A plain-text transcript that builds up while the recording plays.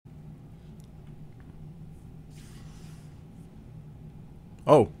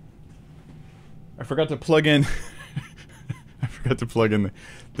Oh, I forgot to plug in. I forgot to plug in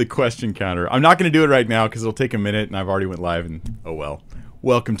the question counter. I'm not going to do it right now because it'll take a minute, and I've already went live. And oh well.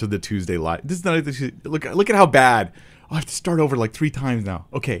 Welcome to the Tuesday live. This is not look at how bad. I have to start over like 3 times now.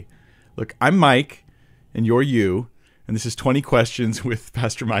 Okay, look, I'm Mike, and you're you, and this is 20 questions with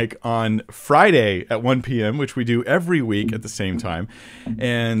Pastor Mike on Friday at 1 p.m., which we do every week at the same time.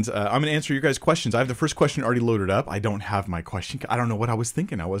 And I'm going to answer your guys' questions. I have the first question already loaded up. I don't have my question. I don't know what I was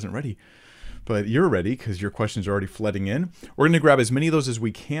thinking. I wasn't ready. But you're ready because your questions are already flooding in. We're going to grab as many of those as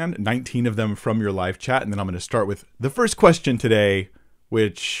we can, 19 of them from your live chat, and then I'm going to start with the first question today,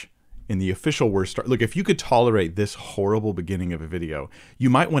 which in the official worst start. Look, if you could tolerate this horrible beginning of a video, you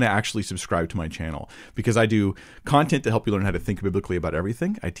might want to actually subscribe to my channel because I do content to help you learn how to think biblically about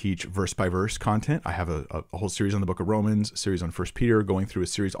everything. I teach verse by verse content. I have a whole series on the book of Romans, a series on 1 Peter, going through a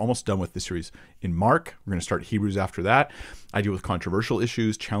series, almost done with the series in Mark. We're going to start Hebrews after that. I deal with controversial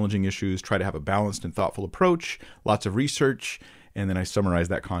issues, challenging issues, try to have a balanced and thoughtful approach, lots of research, and then I summarize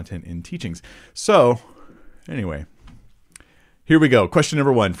that content in teachings. So anyway, here we go. Question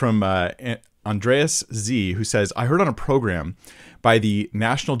number 1 from Andreas Z, who says, I heard on a program by the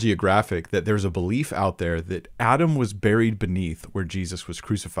National Geographic that there's a belief out there that Adam was buried beneath where Jesus was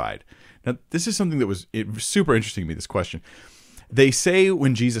crucified. Now, this is something that was super interesting to me, this question. They say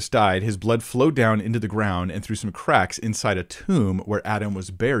when Jesus died, his blood flowed down into the ground and through some cracks inside a tomb where Adam was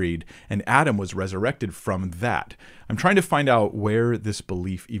buried, and Adam was resurrected from that. I'm trying to find out where this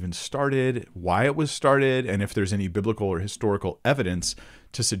belief even started, why it was started, and if there's any biblical or historical evidence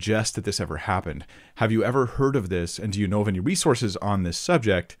to suggest that this ever happened. Have you ever heard of this, and do you know of any resources on this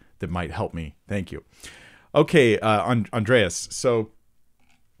subject that might help me? Thank you. Okay, Andreas, so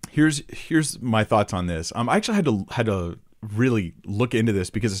here's my thoughts on this. I actually had to really look into this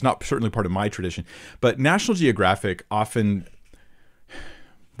because it's not certainly part of my tradition, but National Geographic often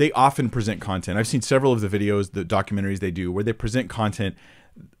present content. I've seen several of the videos, the documentaries they do where they present content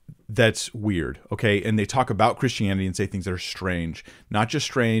that's weird, okay? And they talk about Christianity and say things that are strange, not just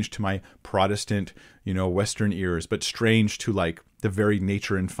strange to my Protestant, Western ears, but strange to like the very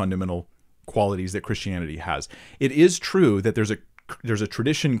nature and fundamental qualities that Christianity has. It is true that there's a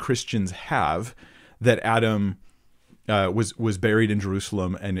tradition Christians have that Adam was buried in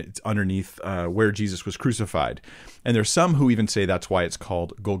Jerusalem, and it's underneath where Jesus was crucified. And there's some who even say that's why it's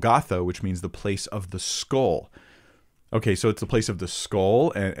called Golgotha, which means the place of the skull. Okay, so it's the place of the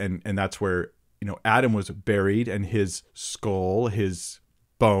skull, and that's where Adam was buried, and his skull, his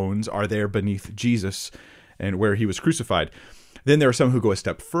bones are there beneath Jesus, and where he was crucified. Then there are some who go a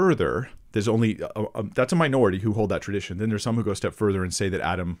step further. There's only that's a minority who hold that tradition. Then there's some who go a step further and say that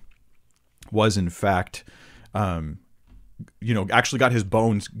Adam was in fact actually got his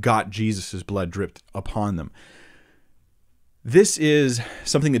bones, got Jesus's blood dripped upon them. This is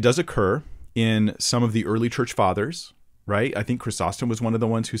something that does occur in some of the early church fathers, right? I think Chrysostom was one of the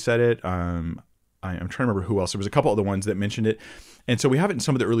ones who said it. I'm trying to remember who else. There was a couple other ones that mentioned it. And so we have it in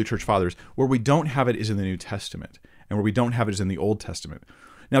some of the early church fathers. Where we don't have it is in the New Testament. And where we don't have it is in the Old Testament.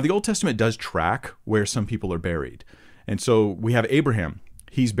 Now, the Old Testament does track where some people are buried. And so we have Abraham.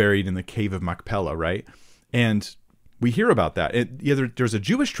 He's buried in the cave of Machpelah, right? And we hear about that. There's a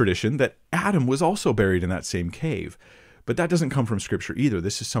Jewish tradition that Adam was also buried in that same cave. But that doesn't come from Scripture either.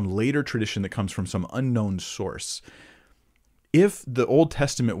 This is some later tradition that comes from some unknown source. If the Old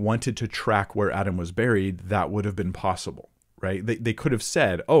Testament wanted to track where Adam was buried, that would have been possible, right? They could have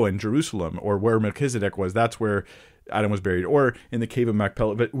said, oh, in Jerusalem, or where Melchizedek was, that's where Adam was buried, or in the cave of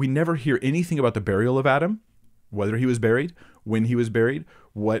Machpelah. But we never hear anything about the burial of Adam, whether he was buried, when he was buried,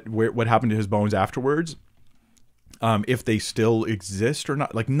 what happened to his bones afterwards. If they still exist or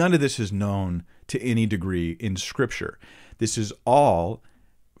not. Like, none of this is known to any degree in Scripture. This is all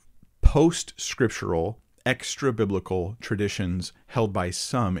post-scriptural, extra-biblical traditions held by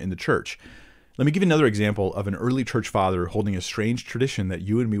some in the church. Let me give you another example of an early church father holding a strange tradition that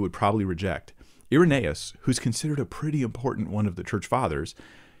you and me would probably reject. Irenaeus, who's considered a pretty important one of the church fathers,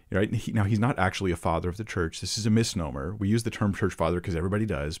 right? Now, he's not actually a father of the church. This is a misnomer. We use the term church father because everybody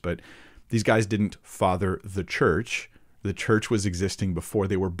does, but these guys didn't father the church. The church was existing before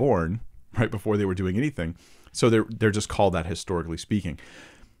they were born, right before they were doing anything. So they're just called that historically speaking.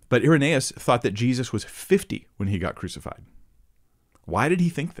 But Irenaeus thought that Jesus was 50 when he got crucified. Why did he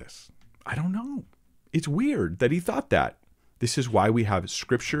think this? I don't know. It's weird that he thought that. This is why we have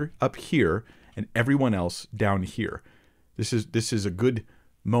Scripture up here and everyone else down here. This is a good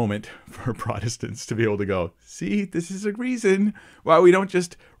moment for Protestants to be able to go, see, this is a reason why we don't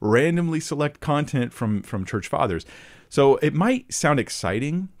just randomly select content from church fathers. So it might sound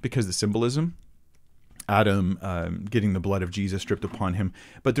exciting because of the symbolism. Adam getting the blood of Jesus dripped upon him.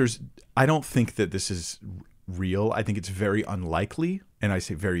 But I don't think that this is real. I think it's very unlikely. And I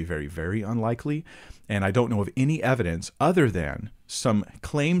say very, very, very unlikely. And I don't know of any evidence other than some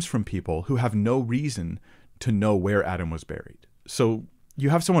claims from people who have no reason to know where Adam was buried. So you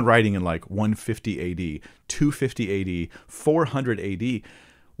have someone writing in like 150 AD, 250 AD, 400 AD.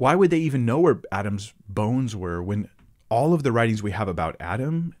 Why would they even know where Adam's bones were when all of the writings we have about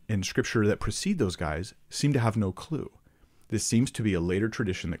Adam in scripture that precede those guys seem to have no clue? This seems to be a later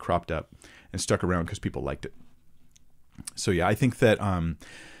tradition that cropped up and stuck around because people liked it. So yeah, I think that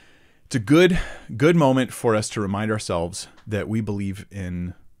it's a good moment for us to remind ourselves that we believe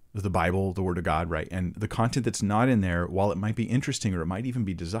in the Bible, the Word of God, right? And the content that's not in there, while it might be interesting or it might even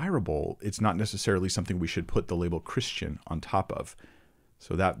be desirable, it's not necessarily something we should put the label Christian on top of.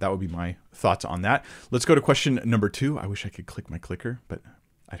 So that would be my thoughts on that. Let's go to question number 2. I wish I could click my clicker, but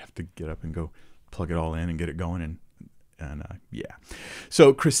I'd have to get up and go plug it all in and get it going. And yeah.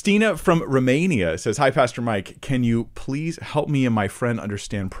 So Christina from Romania says, "Hi, Pastor Mike. Can you please help me and my friend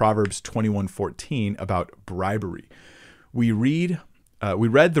understand Proverbs 21:14 about bribery? We read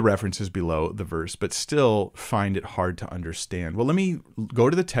the references below the verse, but still find it hard to understand." Well, let me go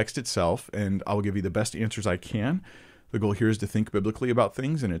to the text itself, and I'll give you the best answers I can. The goal here is to think biblically about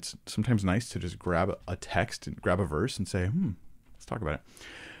things, and it's sometimes nice to just grab a text and grab a verse and say, let's talk about it.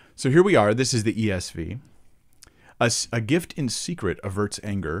 So here we are. This is the ESV. A gift in secret averts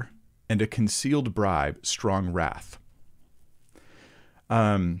anger, and a concealed bribe, strong wrath.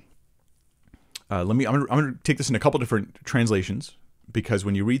 I'm going to take this in a couple different translations, because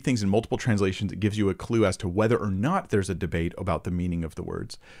when you read things in multiple translations, it gives you a clue as to whether or not there's a debate about the meaning of the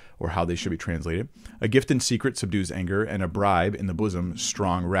words or how they should be translated. A gift in secret subdues anger, and a bribe in the bosom,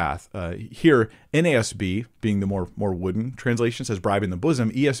 strong wrath. Here, NASB, being the more wooden translation, says bribe in the bosom.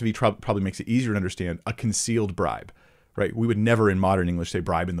 ESV probably makes it easier to understand, a concealed bribe, right? We would never in modern English say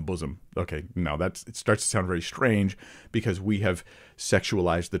bribe in the bosom. Okay, no, it starts to sound very strange because we have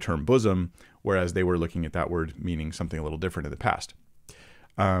sexualized the term bosom, whereas they were looking at that word meaning something a little different in the past.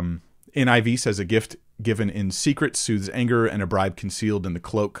 NIV says a gift given in secret soothes anger, and a bribe concealed in the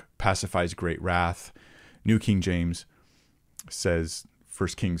cloak pacifies great wrath. New King James says 1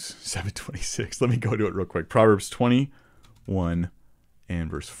 Kings 7:26. Let me go to it real quick. Proverbs 21 and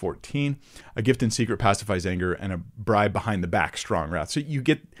verse 14. A gift in secret pacifies anger, and a bribe behind the back, strong wrath. So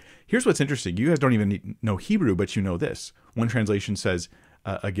here's what's interesting. You guys don't even know Hebrew, but you know this. One translation says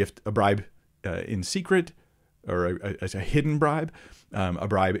a bribe in secret, or a hidden bribe, a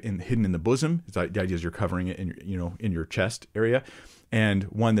bribe hidden in the bosom. The idea is you're covering it in your chest area, and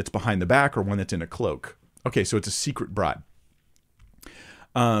one that's behind the back, or one that's in a cloak. Okay, so it's a secret bribe.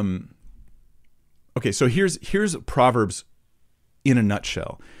 Okay, so here's Proverbs in a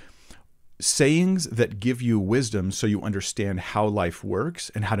nutshell. Sayings that give you wisdom so you understand how life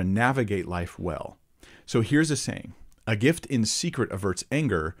works and how to navigate life well. So here's a saying: a gift in secret averts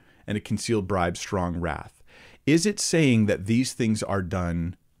anger, and a concealed bribe, strong wrath. Is it saying that these things are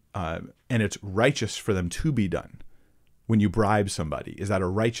done and it's righteous for them to be done when you bribe somebody? Is that a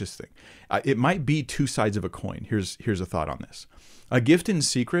righteous thing? It might be two sides of a coin. Here's a thought on this. A gift in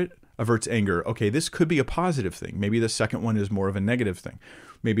secret averts anger. Okay, this could be a positive thing. Maybe the second one is more of a negative thing.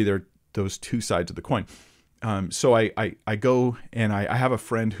 Maybe they're those two sides of the coin. So I go and I have a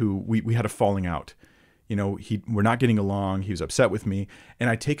friend who we had a falling out. We're not getting along. He was upset with me, and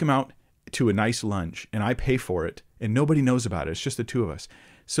I take him out to a nice lunch, and I pay for it, and nobody knows about it. It's just the two of us.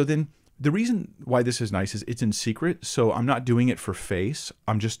 So then the reason why this is nice is it's in secret, so I'm not doing it for face.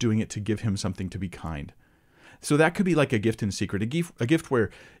 I'm just doing it to give him something to be kind. So that could be like a gift in secret, a gift where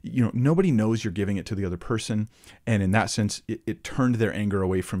nobody knows you're giving it to the other person, and in that sense, it turned their anger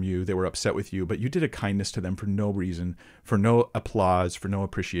away from you. They were upset with you, but you did a kindness to them for no reason, for no applause, for no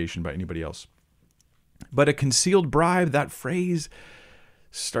appreciation by anybody else. But a concealed bribe, that phrase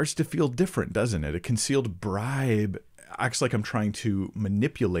starts to feel different, doesn't it? A concealed bribe acts like I'm trying to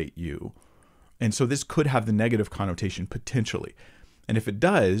manipulate you. And so this could have the negative connotation potentially. And if it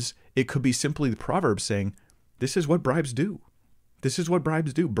does, it could be simply the proverb saying, this is what bribes do. This is what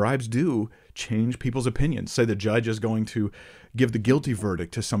bribes do. Bribes do change people's opinions. Say the judge is going to give the guilty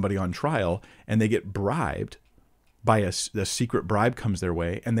verdict to somebody on trial, and they get bribed by a secret bribe comes their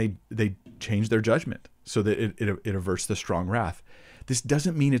way, and they change their judgment so that it averts the strong wrath. This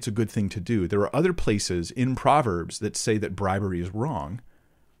doesn't mean it's a good thing to do. There are other places in Proverbs that say that bribery is wrong,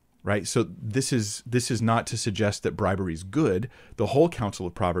 right? So this is not to suggest that bribery is good. The whole counsel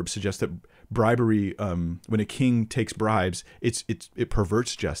of Proverbs suggests that bribery, when a king takes bribes, it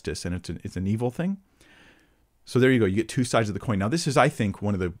perverts justice, and it's an evil thing. So there you go. You get two sides of the coin. Now, this is, I think,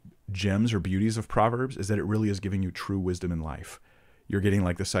 one of the gems or beauties of Proverbs is that it really is giving you true wisdom in life. You're getting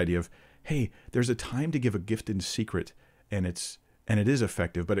like this idea of, hey, there's a time to give a gift in secret, and it is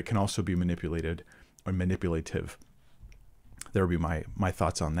effective, but it can also be manipulated or manipulative. There will be my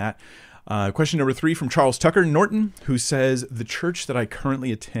thoughts on that. Question number 3 from Charles Tucker Norton, who says, the church that I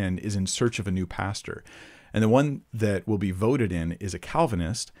currently attend is in search of a new pastor, and the one that will be voted in is a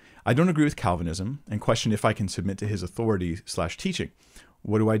Calvinist. I don't agree with Calvinism and question if I can submit to his authority/teaching.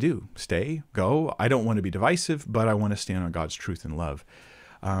 What do I do? Stay? Go? I don't want to be divisive, but I want to stand on God's truth and love.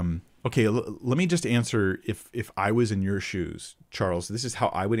 Okay, let me just answer if I was in your shoes, Charles. This is how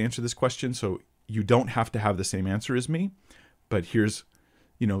I would answer this question. So you don't have to have the same answer as me, but here's,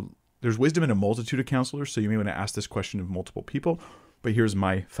 there's wisdom in a multitude of counselors, so you may want to ask this question of multiple people, but here's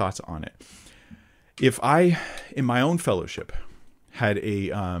my thoughts on it. If I, in my own fellowship, had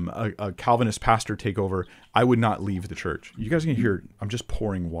a Calvinist pastor take over, I would not leave the church. You guys can hear, I'm just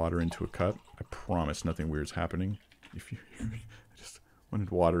pouring water into a cup. I promise nothing weird's happening. If you hear me, I just wanted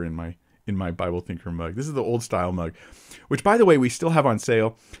water in my Bible Thinker mug. This is the old style mug, which, by the way, we still have on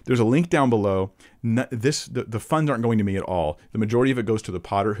sale. There's a link down below. The funds aren't going to me at all. The majority of it goes to the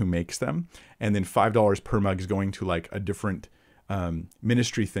potter who makes them, and then $5 per mug is going to like a different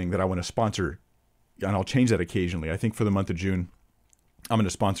ministry thing that I want to sponsor, and I'll change that occasionally. I think for the month of June, I'm going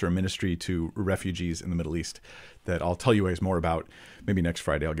to sponsor a ministry to refugees in the Middle East that I'll tell you guys more about. Maybe next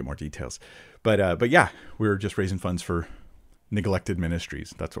Friday I'll get more details. But yeah, we're just raising funds for neglected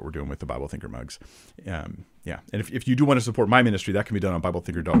ministries. That's what we're doing with the Bible Thinker mugs. Yeah. And if you do want to support my ministry, that can be done on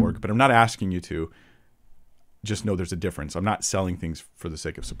BibleThinker.org. But I'm not asking you to. Just know there's a difference. I'm not selling things for the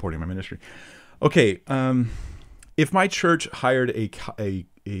sake of supporting my ministry. Okay. If my church hired a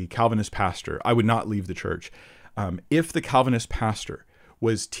Calvinist pastor, I would not leave the church. If the Calvinist pastor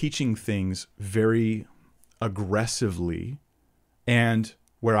was teaching things very aggressively and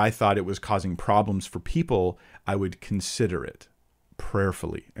where I thought it was causing problems for people, I would consider it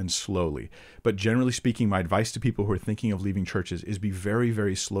prayerfully and slowly. But generally speaking, my advice to people who are thinking of leaving churches is be very,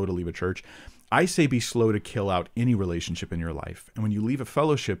 very slow to leave a church. I say be slow to kill out any relationship in your life. And when you leave a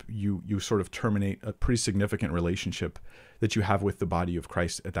fellowship, you sort of terminate a pretty significant relationship that you have with the body of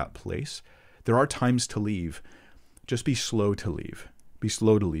Christ at that place. There are times to leave. Just be slow to leave. Be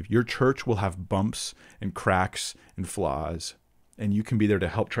slow to leave. Your church will have bumps and cracks and flaws, and you can be there to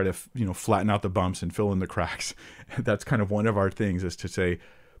help try to, flatten out the bumps and fill in the cracks. That's kind of one of our things, is to say,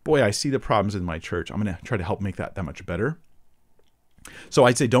 boy, I see the problems in my church. I'm going to try to help make that much better. So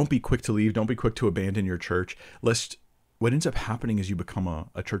I'd say don't be quick to leave. Don't be quick to abandon your church. Lest what ends up happening is you become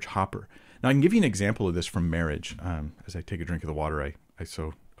a church hopper. Now, I can give you an example of this from marriage. As I take a drink of the water I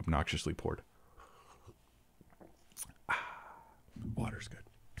so obnoxiously poured. Water's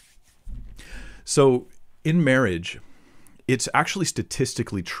good. So in marriage, it's actually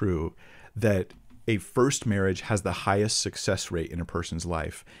statistically true that a first marriage has the highest success rate in a person's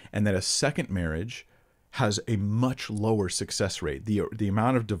life, and that a second marriage has a much lower success rate. The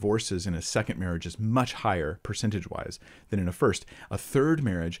amount of divorces in a second marriage is much higher percentage-wise than in a first. A third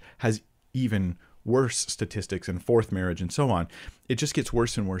marriage has even worse statistics, and fourth marriage and so on. It just gets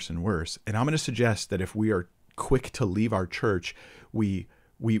worse and worse and worse. And I'm going to suggest that if we are quick to leave our church, we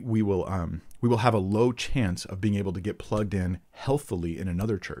will have a low chance of being able to get plugged in healthily in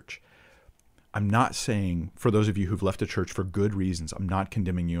another church. I'm not saying, for those of you who've left a church for good reasons, I'm not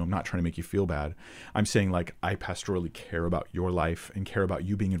condemning you. I'm not trying to make you feel bad. I'm saying, like, I pastorally care about your life and care about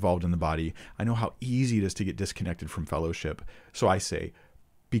you being involved in the body. I know how easy it is to get disconnected from fellowship. So I say,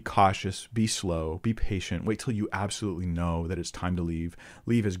 be cautious, be slow, be patient. Wait till you absolutely know that it's time to leave.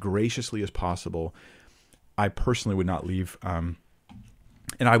 Leave as graciously as possible. I personally would not leave, and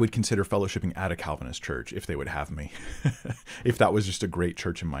I would consider fellowshipping at a Calvinist church if they would have me. If that was just a great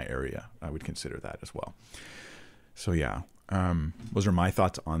church in my area, I would consider that as well. So yeah, those are my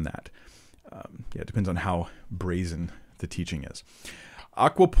thoughts on that. It depends on how brazen the teaching is.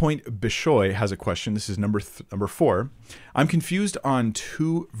 Aquapoint Bishoy has a question. This is number 4. I'm confused on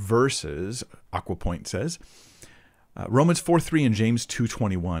 2 verses, Aquapoint says. Romans 4:3 and James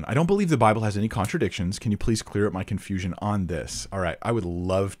 2:21. I don't believe the Bible has any contradictions. Can you please clear up my confusion on this? All right, I would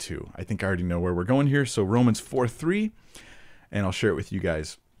love to. I think I already know where we're going here. So Romans 4:3, and I'll share it with you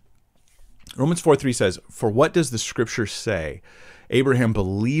guys. Romans 4:3 says, "For what does the scripture say? Abraham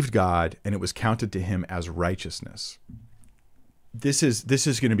believed God, and it was counted to him as righteousness." This is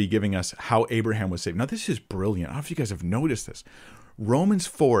going to be giving us how Abraham was saved. Now, this is brilliant. I don't know if you guys have noticed this. Romans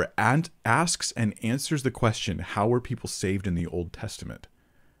 4 asks and answers the question, how were people saved in the Old Testament?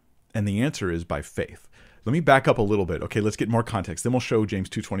 And the answer is by faith. Let me back up a little bit. Okay, let's get more context. Then we'll show James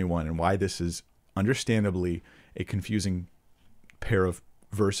 2:21 and why this is understandably a confusing pair of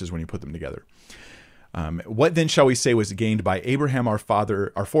verses when you put them together. What then shall we say was gained by Abraham, our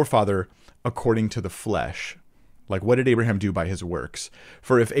forefather, according to the flesh? Like, what did Abraham do by his works?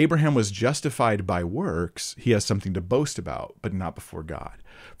 For if Abraham was justified by works, he has something to boast about, but not before God.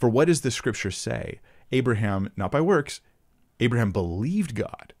 For what does the scripture say? Abraham, not by works, Abraham believed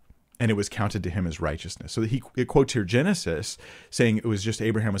God, and it was counted to him as righteousness. So it quotes here Genesis, saying it was just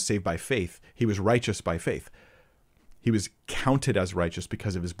Abraham was saved by faith. He was righteous by faith. He was counted as righteous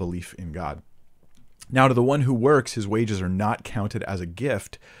because of his belief in God. Now, to the one who works, his wages are not counted as a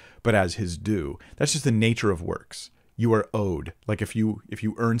gift, but as his due. That's just the nature of works. You are owed. Like if you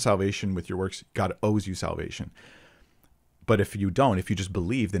earn salvation with your works, God owes you salvation. But if you don't, if you just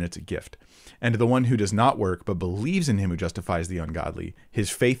believe, then it's a gift. And to the one who does not work, but believes in him who justifies the ungodly, his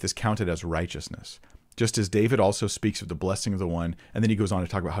faith is counted as righteousness. Just as David also speaks of the blessing of the one, and then he goes on to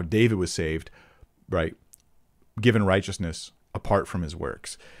talk about how David was saved, right, given righteousness apart from his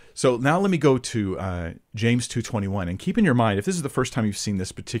works. So now let me go to James 2:21. And keep in your mind, if this is the first time you've seen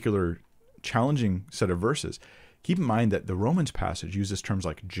this particular challenging set of verses, keep in mind that the Romans passage uses terms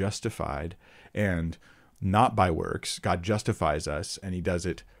like justified and not by works. God justifies us, and he does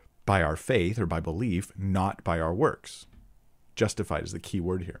it by our faith or by belief, not by our works. Justified is the key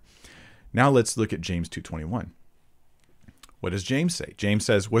word here. Now let's look at James 2:21. What does James say? James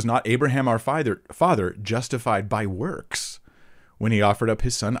says, was not Abraham our father justified by works when he offered up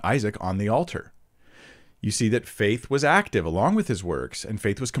his son Isaac on the altar? You see that faith was active along with his works, and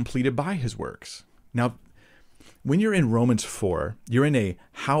faith was completed by his works. Now, when you're in Romans 4, you're in a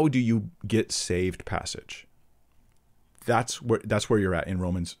how do you get saved passage. That's where you're at in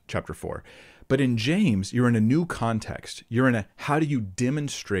Romans chapter 4. But in James, you're in a new context. You're in a how do you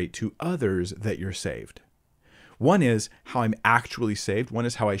demonstrate to others that you're saved. One is how I'm actually saved. One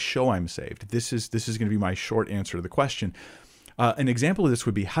is how I show I'm saved. This is going to be my short answer to the question. An example of this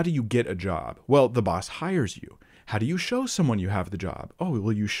would be, how do you get a job? Well, the boss hires you. How do you show someone you have the job? Oh,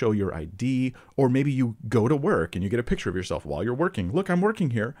 well, you show your ID, or maybe you go to work and you get a picture of yourself while you're working. Look, I'm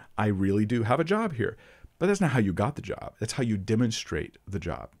working here. I really do have a job here. But that's not how you got the job. That's how you demonstrate the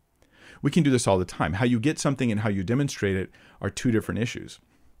job. We can do this all the time. How you get something and how you demonstrate it are two different issues.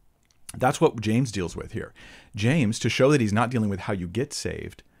 That's what James deals with here. James, to show that he's not dealing with how you get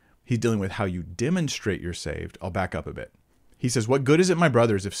saved, he's dealing with how you demonstrate you're saved. I'll back up a bit. He says, what good is it, my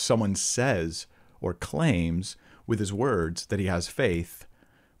brothers, if someone says or claims with his words that he has faith,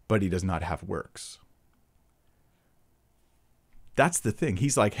 but he does not have works? That's the thing.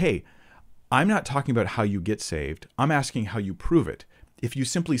 He's like, hey, I'm not talking about how you get saved. I'm asking how you prove it. If you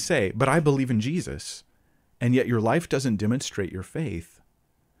simply say, but I believe in Jesus, and yet your life doesn't demonstrate your faith,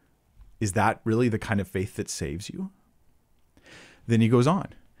 is that really the kind of faith that saves you? Then he goes on.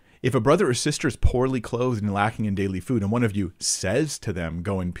 If a brother or sister is poorly clothed and lacking in daily food, and one of you says to them,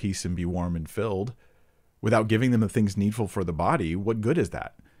 go in peace and be warm and filled, without giving them the things needful for the body, what good is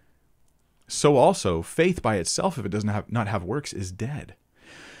that? So also, faith by itself, if it doesn't not have works, is dead.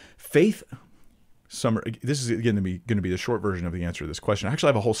 Faith, this is again going to be the short version of the answer to this question. I actually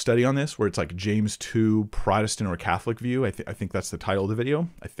have a whole study on this where it's like James 2, Protestant or Catholic view. I think that's the title of the video,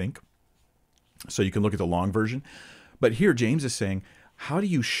 I think. So you can look at the long version. But here James is saying, how do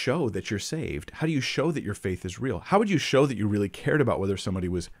you show that you're saved? How do you show that your faith is real? How would you show that you really cared about whether somebody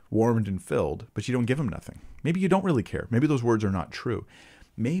was warmed and filled, but you don't give them nothing? Maybe you don't really care. Maybe those words are not true.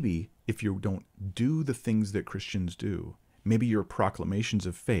 Maybe if you don't do the things that Christians do, maybe your proclamations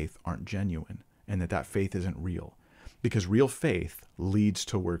of faith aren't genuine and that faith isn't real. Because real faith leads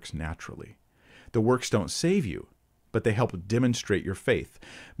to works naturally. The works don't save you, but they help demonstrate your faith.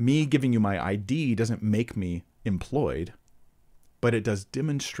 Me giving you my ID doesn't make me employed, but it does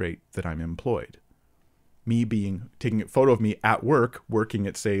demonstrate that I'm employed. Me taking a photo of me at work, working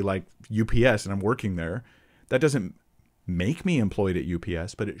at, say, like UPS, and I'm working there, that doesn't make me employed at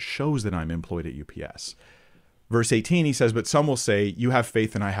UPS, but it shows that I'm employed at UPS. Verse 18, he says, but some will say, you have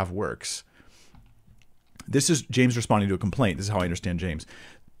faith and I have works. This is James responding to a complaint. This is how I understand James.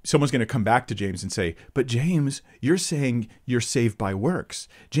 Someone's going to come back to James and say, but James, you're saying you're saved by works.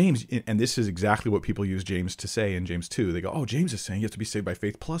 James, and this is exactly what people use James to say in James 2. They go, oh, James is saying you have to be saved by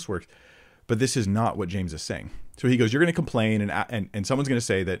faith plus works. But this is not what James is saying. So he goes, you're going to complain, and someone's going to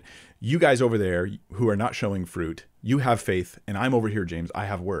say that you guys over there who are not showing fruit, you have faith, and I'm over here, James, I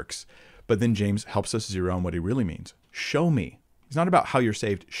have works. But then James helps us zero on what he really means. Show me. It's not about how you're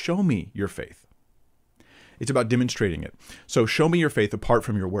saved. Show me your faith. It's about demonstrating it. So show me your faith apart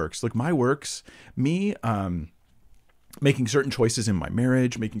from your works. Look, my works, me making certain choices in my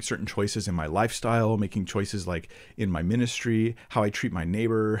marriage, making certain choices in my lifestyle, making choices like in my ministry, how I treat my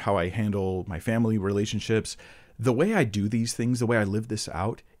neighbor, how I handle my family relationships, the way I do these things, the way I live this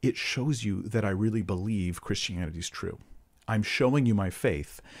out, it shows you that I really believe Christianity is true. I'm showing you my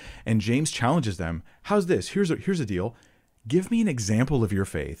faith. And James challenges them. How's this? Here's a deal. Give me an example of your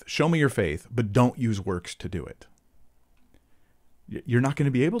faith. Show me your faith, but don't use works to do it. You're not going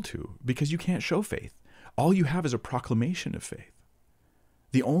to be able to, because you can't show faith. All you have is a proclamation of faith.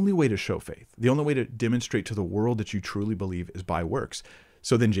 The only way to show faith, the only way to demonstrate to the world that you truly believe is by works.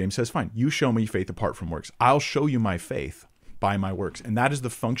 So then James says, fine, you show me faith apart from works. I'll show you my faith by my works. And that is the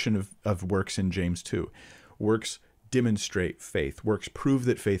function of works in James 2. Works demonstrate faith. Works prove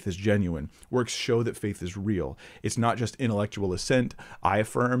that faith is genuine. Works show that faith is real. It's not just intellectual assent. I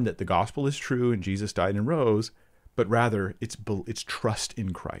affirm that the gospel is true and Jesus died and rose, but rather it's trust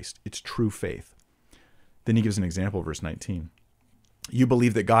in Christ. It's true faith. Then he gives an example, verse 19. You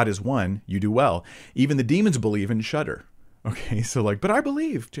believe that God is one, you do well. Even the demons believe and shudder. Okay, so but I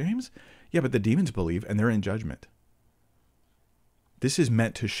believe, James. Yeah, but the demons believe and they're in judgment. This is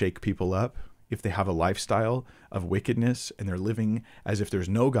meant to shake people up if they have a lifestyle of wickedness and they're living as if there's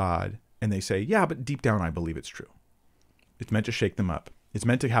no God and they say, yeah, but deep down I believe it's true. It's meant to shake them up. It's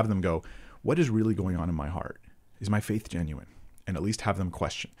meant to have them go, what is really going on in my heart? Is my faith genuine? And at least have them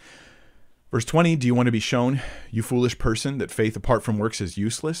question. Verse 20, do you want to be shown, you foolish person, that faith apart from works is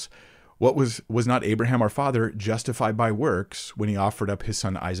useless? What was not Abraham our father justified by works when he offered up his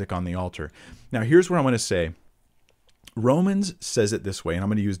son Isaac on the altar? Now, here's what I want to say. Romans says it this way, and I'm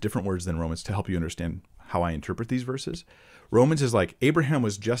going to use different words than Romans to help you understand how I interpret these verses. Romans is like, Abraham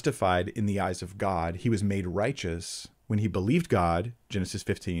was justified in the eyes of God. He was made righteous when he believed God, Genesis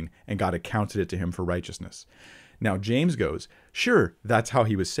 15, and God accounted it to him for righteousness. Now, James goes, sure, that's how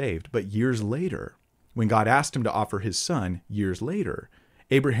he was saved. But years later, when God asked him to offer his son, years later,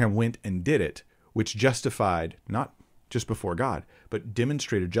 Abraham went and did it, which justified, not just before God, but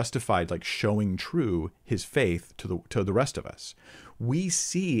demonstrated, justified, like showing true his faith to the rest of us. We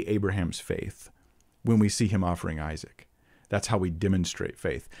see Abraham's faith when we see him offering Isaac. That's how we demonstrate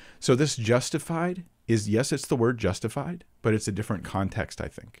faith. So this justified is, yes, it's the word justified, but it's a different context, I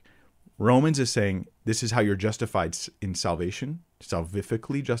think. Romans is saying this is how you're justified in salvation,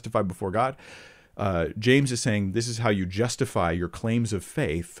 salvifically justified before God. James is saying this is how you justify your claims of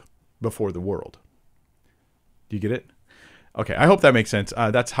faith before the world. Do you get it? Okay, I hope that makes sense.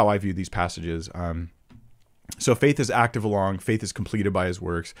 That's how I view these passages. So faith is active along, faith is completed by his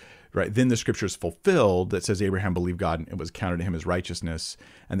works, right? Then the scripture is fulfilled that says Abraham believed God and it was counted to him as righteousness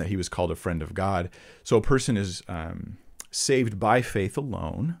and that he was called a friend of God. So a person is saved by faith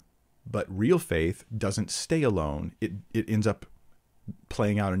alone. But real faith doesn't stay alone. It ends up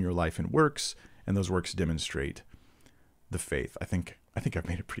playing out in your life in works, and those works demonstrate the faith. I think I've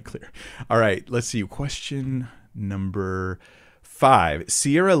made it pretty clear. All right, let's see. Question number 5.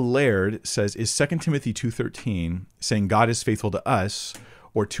 Sierra Laird says, is 2 Timothy 2:13 saying God is faithful to us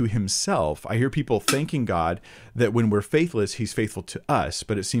or to himself? I hear people thanking God that when we're faithless, he's faithful to us,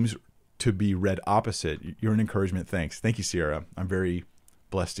 but it seems to be read opposite. You're an encouragement. Thanks. Thank you, Sierra. I'm very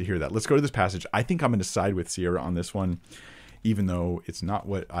blessed to hear that. Let's go to this passage. I think I'm going to side with Sierra on this one, even though it's not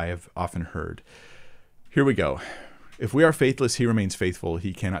what I have often heard. Here we go. If we are faithless, he remains faithful.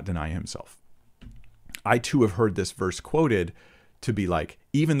 He cannot deny himself. I too have heard this verse quoted to be like,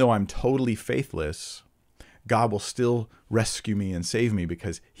 even though I'm totally faithless, God will still rescue me and save me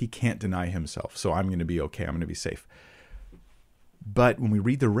because he can't deny himself. So I'm going to be okay. I'm going to be safe. But when we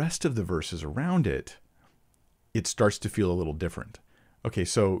read the rest of the verses around it, it starts to feel a little different. Okay,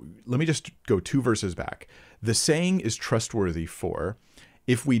 so let me just go 2 verses back. The saying is trustworthy for,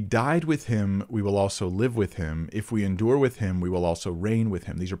 if we died with him, we will also live with him. If we endure with him, we will also reign with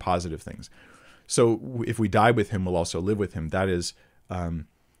him. These are positive things. So if we die with him, we'll also live with him. That is, through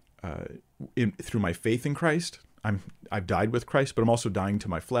my faith in Christ, I've died with Christ, but I'm also dying to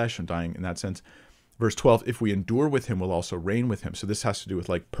my flesh. I'm dying in that sense. Verse 12, if we endure with him, we'll also reign with him. So this has to do with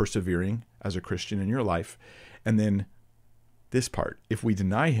like persevering as a Christian in your life. And then this part, if we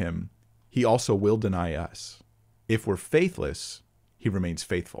deny him, he also will deny us. If we're faithless, he remains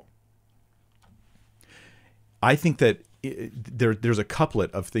faithful. I think that there's a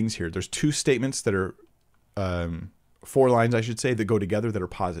couplet of things here. There's 2 statements that are, 4 lines, I should say, that go together that are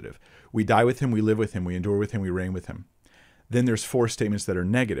positive. We die with him, we live with him, we endure with him, we reign with him. Then there's 4 statements that are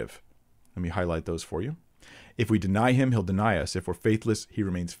negative. Let me highlight those for you. If we deny him, he'll deny us. If we're faithless, he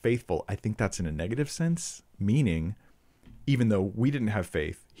remains faithful. I think that's in a negative sense, meaning even though we didn't have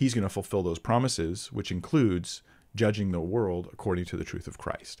faith, he's going to fulfill those promises, which includes judging the world according to the truth of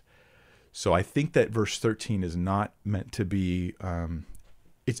Christ. So I think that verse 13 is not meant to be,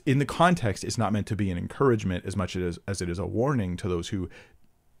 it's in the context, it's not meant to be an encouragement as much as it is a warning to those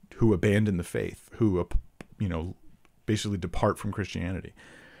who abandon the faith, who basically depart from Christianity.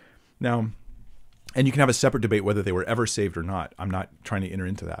 Now, and you can have a separate debate whether they were ever saved or not. I'm not trying to enter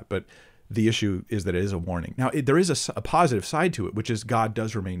into that, but the issue is that it is a warning. Now, there is a positive side to it, which is God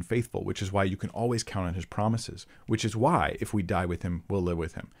does remain faithful, which is why you can always count on his promises, which is why if we die with him, we'll live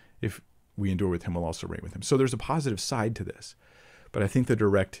with him. If we endure with him, we'll also reign with him. So there's a positive side to this. But I think the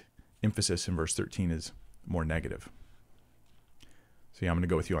direct emphasis in verse 13 is more negative. So yeah, I'm going to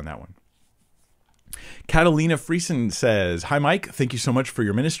go with you on that one. Catalina Friesen says, "Hi, Mike. Thank you so much for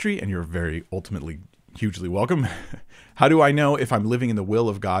your ministry, and you're very ultimately hugely welcome. How do I know if I'm living in the will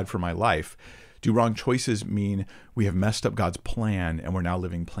of God for my life? Do wrong choices mean we have messed up God's plan and we're now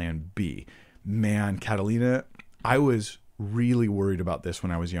living plan B?" Man, Catalina, I was really worried about this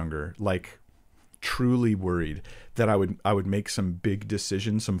when I was younger, like truly worried that I would make some big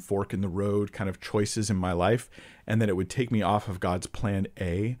decisions, some fork in the road kind of choices in my life, and that it would take me off of God's plan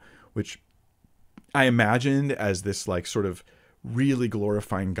A, which I imagined as this like sort of really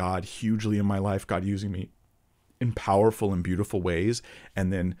glorifying God hugely in my life, God using me in powerful and beautiful ways,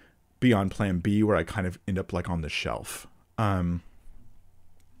 and then be on plan B where I kind of end up like on the shelf. I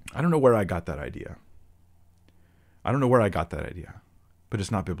don't know where I got that idea. But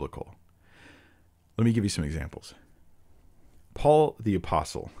it's not biblical. Let me give you some examples. Paul the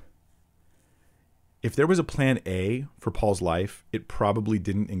Apostle. If there was a plan A for Paul's life, it probably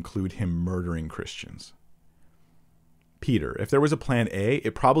didn't include him murdering Christians. Peter, if there was a plan A,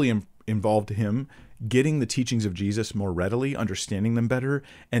 it probably involved him getting the teachings of Jesus more readily, understanding them better,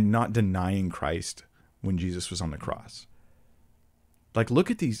 and not denying Christ when Jesus was on the cross. Like, look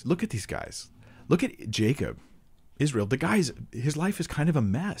at these guys. Look at Jacob, Israel. His life is kind of a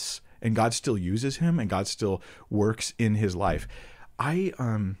mess, and God still uses him, and God still works in his life.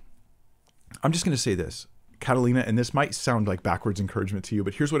 I'm just going to say this, Catalina, and this might sound like backwards encouragement to you,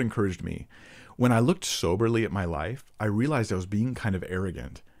 but here's what encouraged me. When I looked soberly at my life, I realized I was being kind of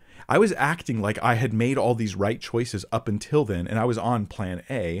arrogant. I was acting like I had made all these right choices up until then, and I was on plan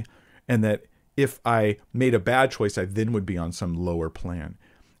A, and that if I made a bad choice, I then would be on some lower plan.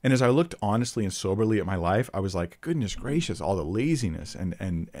 And as I looked honestly and soberly at my life, I was like, goodness gracious, all the laziness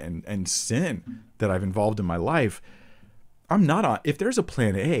and sin that I've involved in my life. I'm not on, if there's a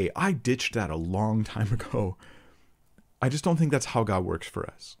plan A, I ditched that a long time ago. I just don't think that's how God works for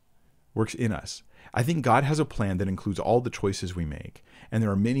us, works in us. I think God has a plan that includes all the choices we make. And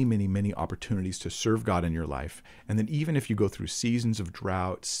there are many, many, many opportunities to serve God in your life. And then even if you go through seasons of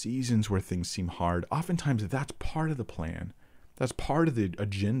drought, seasons where things seem hard, oftentimes that's part of the plan. That's part of the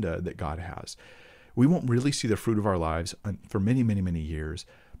agenda that God has. We won't really see the fruit of our lives for many, many, many years.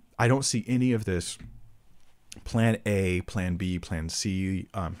 I don't see any of this plan A, plan B, plan C.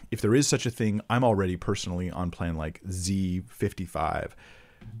 If there is such a thing, I'm already personally on plan like Z55.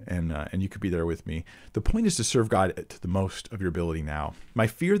 And you could be there with me. The point is to serve God to the most of your ability now. My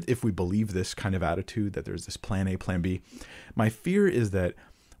fear, if we believe this kind of attitude, that there's this plan A, plan B, my fear is that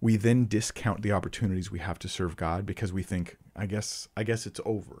we then discount the opportunities we have to serve God because we think, I guess it's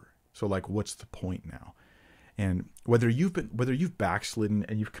over. So like, what's the point now? And whether you've backslidden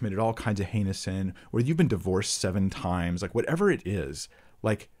and you've committed all kinds of heinous sin, or you've been divorced 7 times, like whatever it is,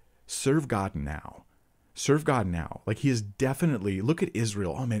 like serve God now. Serve God now. Like he is definitely, look at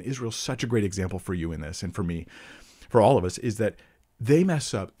Israel. Oh man, Israel's such a great example for you in this. And for me, for all of us, is that they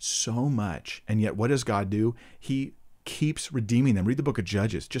mess up so much. And yet what does God do? He keeps redeeming them. Read the book of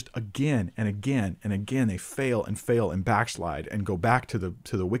Judges. Just again and again and again, they fail and backslide and go back to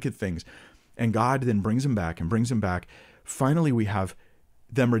the wicked things. And God then brings them back and brings them back. Finally, we have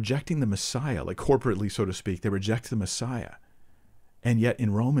them rejecting the Messiah, like corporately, so to speak. They reject the Messiah. And yet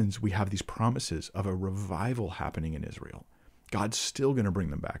in Romans, we have these promises of a revival happening in Israel. God's still going to bring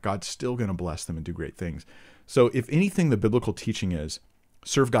them back. God's still going to bless them and do great things. So if anything, the biblical teaching is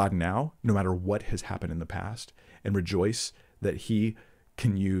serve God now, no matter what has happened in the past, and rejoice that he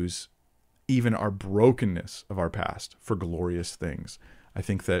can use even our brokenness of our past for glorious things. I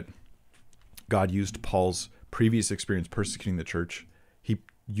think that God used Paul's previous experience persecuting the church. He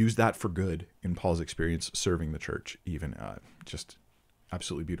used that for good in Paul's experience serving the church, even just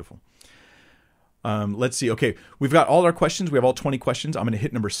absolutely beautiful. Let's see. Okay, we've got all our questions. We have all 20 questions. I'm going to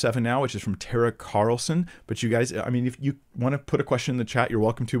hit number 7 now, which is from Tara Carlson. But you guys, I mean, if you want to put a question in the chat, you're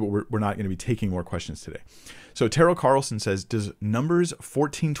welcome to, but we're not going to be taking more questions today. So Tara Carlson says, does Numbers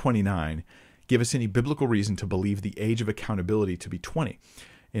 14:29 give us any biblical reason to believe the age of accountability to be 20?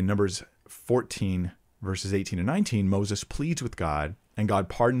 In Numbers 14, verses 18 and 19, Moses pleads with God, and God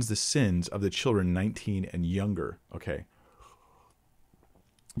pardons the sins of the children 19 and younger. Okay,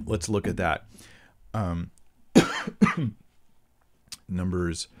 let's look at that.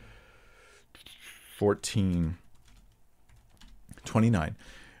 Numbers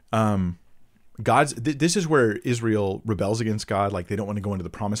 14:29. This is where Israel rebels against God. Like, they don't want to go into the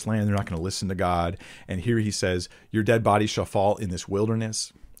promised land. They're not going to listen to God. And here he says, your dead bodies shall fall in this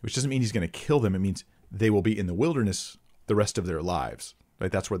wilderness, which doesn't mean he's going to kill them. It means they will be in the wilderness the rest of their lives.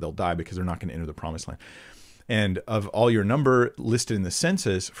 Right? That's where they'll die, because they're not going to enter the promised land. And of all your number listed in the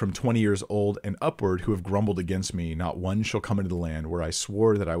census, from 20 years old and upward, who have grumbled against me, not one shall come into the land where I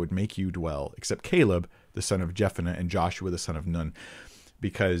swore that I would make you dwell, except Caleb, the son of Jephunneh, and Joshua, the son of Nun.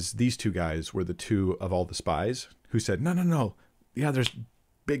 Because these two guys were the two of all the spies who said, no. Yeah, there's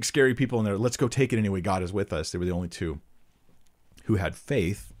big, scary people in there. Let's go take it anyway. God is with us. They were the only two who had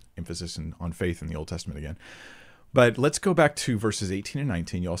faith, emphasis on faith in the Old Testament again. But let's go back to verses 18 and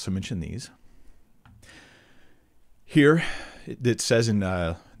 19. You also mentioned these. Here, it says in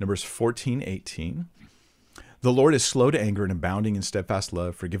Numbers 14:18, the Lord is slow to anger and abounding in steadfast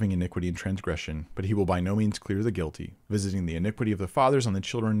love, forgiving iniquity and transgression, but he will by no means clear the guilty, visiting the iniquity of the fathers on the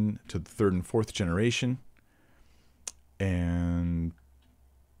children to the third and fourth generation. And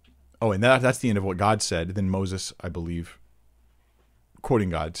that's the end of what God said. Then Moses, I believe, quoting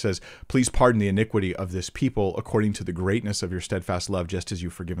God, says, please pardon the iniquity of this people according to the greatness of your steadfast love, just as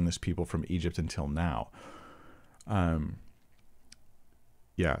you've forgiven this people from Egypt until now.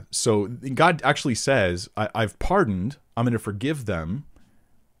 Yeah. So God actually says, I've pardoned, I'm going to forgive them.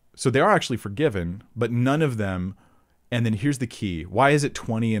 So they are actually forgiven, but none of them. And then here's the key. Why is it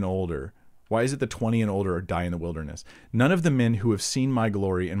 20 and older? Why is it the 20 and older die in the wilderness? None of the men who have seen my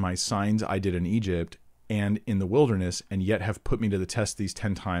glory and my signs I did in Egypt and in the wilderness, and yet have put me to the test these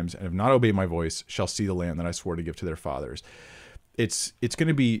 10 times and have not obeyed my voice, shall see the land that I swore to give to their fathers. It's going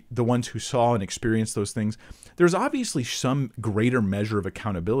to be the ones who saw and experienced those things. There's obviously some greater measure of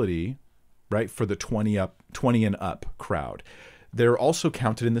accountability, right, for the 20 and up crowd. They're also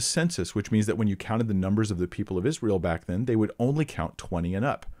counted in the census, which means that when you counted the numbers of the people of Israel back then, they would only count 20 and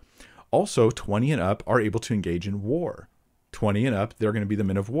up. Also, 20 and up are able to engage in war. 20 and up, they're going to be the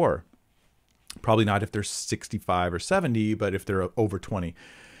men of war. Probably not if they're 65 or 70, but if they're over 20.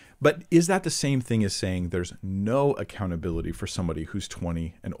 But is that the same thing as saying there's no accountability for somebody who's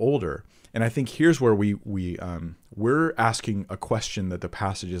 20 and older? And I think here's where we're asking a question that the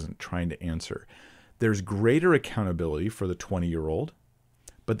passage isn't trying to answer. There's greater accountability for the 20-year-old,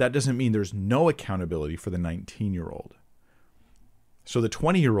 but that doesn't mean there's no accountability for the 19-year-old. So the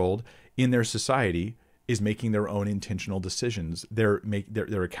 20-year-old in their society is making their own intentional decisions. They're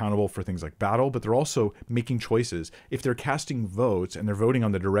accountable for things like battle, but they're also making choices. If they're casting votes and they're voting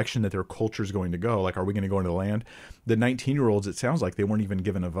on the direction that their culture is going to go, like, are we going to go into the land? The 19-year-olds, it sounds like they weren't even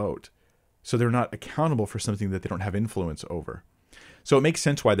given a vote. So they're not accountable for something that they don't have influence over. So it makes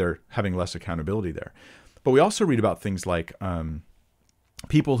sense why they're having less accountability there. But we also read about things like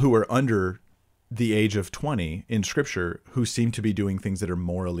people who are under the age of 20 in Scripture who seem to be doing things that are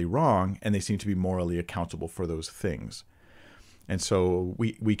morally wrong, and they seem to be morally accountable for those things. And so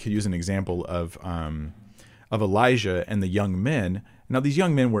we could use an example of Elijah and the young men. Now, these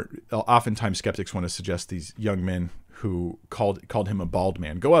young men were oftentimes skeptics want to suggest these young men who called him a bald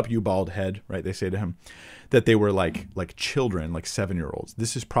man. Go up, you bald head, right? They say to him that they were like children, like 7-year-olds.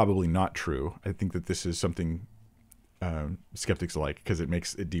 This is probably not true. I think that this is something skeptics like, because it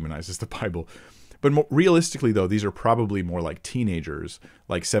demonizes the Bible. But realistically, though, these are probably more like teenagers,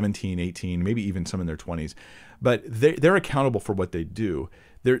 like 17, 18, maybe even some in their 20s. But they're accountable for what they do.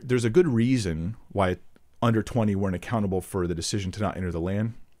 There's a good reason why under 20 weren't accountable for the decision to not enter the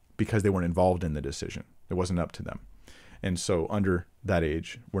land, because they weren't involved in the decision. It wasn't up to them. And so under that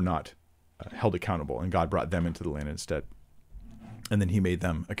age, were not held accountable, and God brought them into the land instead. And then he made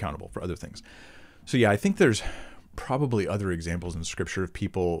them accountable for other things. So yeah, I think there's probably other examples in Scripture of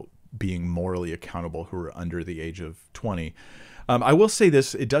people being morally accountable who are under the age of 20. I will say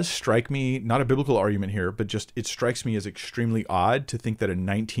this, it does strike me, not a biblical argument here, but just it strikes me as extremely odd to think that a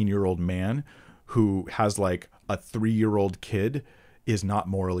 19-year-old man who has like a 3-year-old kid is not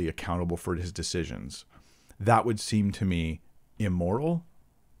morally accountable for his decisions. That would seem to me immoral,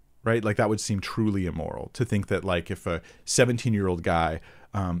 right? Like, that would seem truly immoral to think that, like, if a 17-year-old guy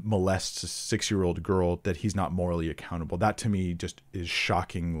molests a 6-year-old girl, that he's not morally accountable. That to me just is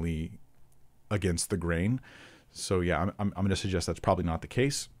shockingly against the grain. So yeah, I'm going to suggest that's probably not the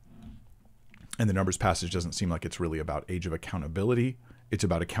case. And the Numbers passage doesn't seem like it's really about age of accountability. It's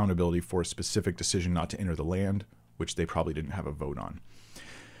about accountability for a specific decision not to enter the land, which they probably didn't have a vote on.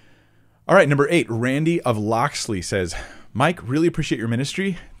 All right, number 8, Randy of Loxley says, Mike, really appreciate your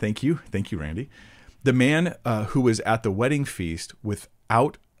ministry. Thank you. Thank you, Randy. The man who was at the wedding feast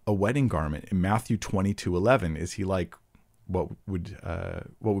without a wedding garment in Matthew 22:11, is he like what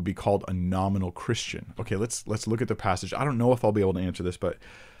would be called a nominal Christian. Okay, let's look at the passage. I don't know if I'll be able to answer this, but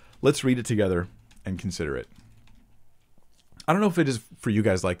let's read it together and consider it. I don't know if it is for you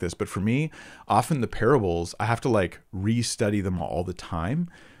guys like this, but for me, often the parables, I have to like restudy them all the time.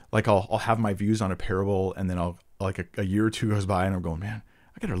 Like I'll have my views on a parable, and then I'll like a year or two goes by and I'm going, man,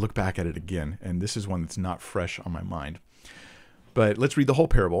 I got to look back at it again. And this is one that's not fresh on my mind. But let's read the whole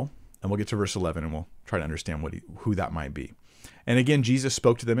parable, and we'll get to verse 11, and we'll try to understand who that might be. And again, Jesus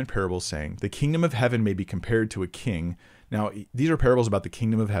spoke to them in parables, saying, the kingdom of heaven may be compared to a king. Now, these are parables about the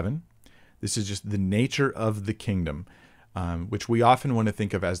kingdom of heaven. This is just the nature of the kingdom, which we often want to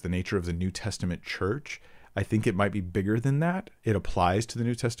think of as the nature of the New Testament church. I think it might be bigger than that. It applies to the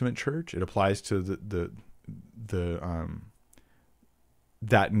New Testament church. It applies to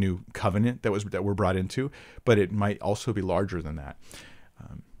that new covenant that we're brought into, but it might also be larger than that.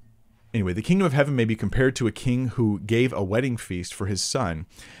 Anyway, the kingdom of heaven may be compared to a king who gave a wedding feast for his son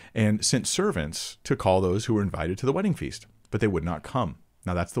and sent servants to call those who were invited to the wedding feast, but they would not come.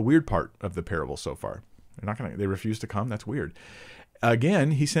 Now that's the weird part of the parable so far. They refuse to come. That's weird.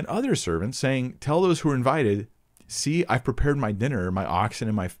 Again, he sent other servants saying, tell those who are invited, see, I've prepared my dinner. My oxen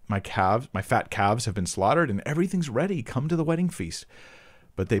and my fat calves have been slaughtered, and everything's ready. Come to the wedding feast.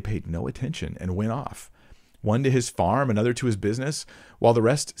 But they paid no attention and went off. One to his farm, another to his business, while the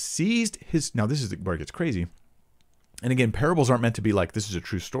rest seized his... Now, this is where it gets crazy. And again, parables aren't meant to be like, this is a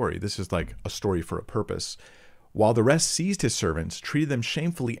true story. This is like a story for a purpose. While the rest seized his servants, treated them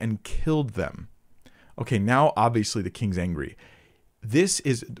shamefully, and killed them. Okay, now obviously the king's angry. This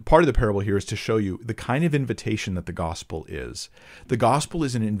is part of the parable here, is to show you the kind of invitation that the gospel is. The gospel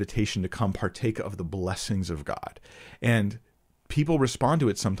is an invitation to come partake of the blessings of God. And people respond to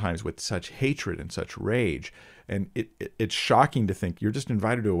it sometimes with such hatred and such rage. And it's shocking to think you're just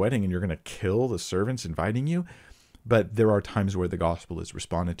invited to a wedding and you're going to kill the servants inviting you. But there are times where the gospel is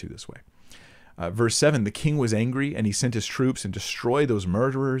responded to this way. Verse 7, the king was angry, and he sent his troops and destroyed those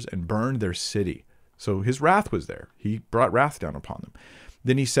murderers and burned their city. So his wrath was there. He brought wrath down upon them.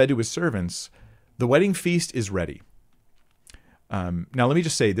 Then he said to his servants, the wedding feast is ready. Now, let me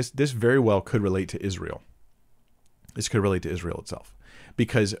just say, this very well could relate to Israel. This could relate to Israel itself.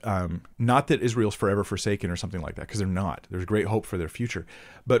 Because not that Israel's forever forsaken or something like that, because they're not. There's great hope for their future.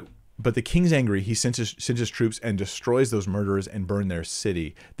 But the king's angry. He sends his troops and destroys those murderers and burn their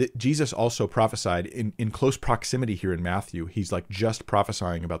city. That Jesus also prophesied in close proximity here in Matthew. He's like just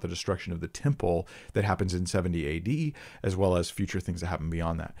prophesying about the destruction of the temple that happens in 70 AD, as well as future things that happen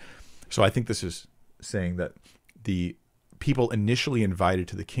beyond that. So I think this is saying that the people initially invited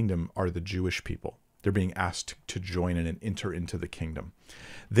to the kingdom are the Jewish people. They're being asked to join in and enter into the kingdom.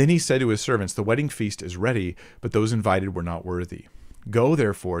 Then he said to his servants, the wedding feast is ready, but those invited were not worthy. Go,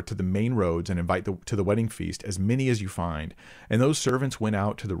 therefore, to the main roads and invite to the wedding feast as many as you find. And those servants went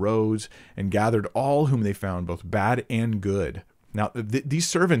out to the roads and gathered all whom they found, both bad and good. Now, these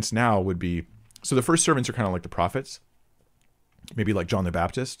servants now would be... So the first servants are kind of like the prophets, maybe like John the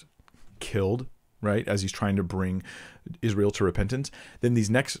Baptist, killed, right, as he's trying to bring Israel to repentance. Then these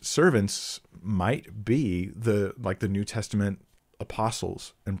next servants might be the New Testament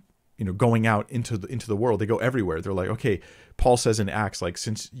apostles, and going out into the world. They go everywhere. They're like, okay, Paul says in Acts, like,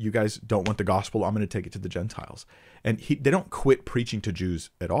 since you guys don't want the gospel, I'm going to take it to the Gentiles. And they don't quit preaching to Jews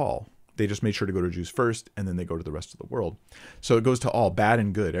at all. They just made sure to go to Jews first, and then they go to the rest of the world. So it goes to all, bad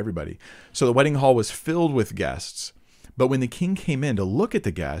and good, everybody. So the wedding hall was filled with guests. But when the king came in to look at the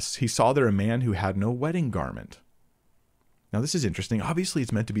guests, he saw there a man who had no wedding garment. Now, this is interesting. Obviously,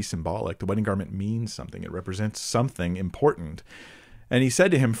 it's meant to be symbolic. The wedding garment means something. It represents something important. And he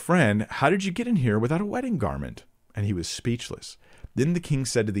said to him, friend, how did you get in here without a wedding garment? And he was speechless. Then the king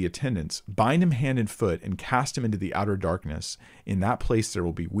said to the attendants, bind him hand and foot and cast him into the outer darkness. In that place there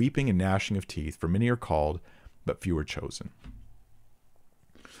will be weeping and gnashing of teeth, for many are called, but few are chosen.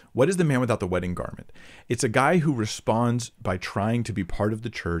 What is the man without the wedding garment? It's a guy who responds by trying to be part of the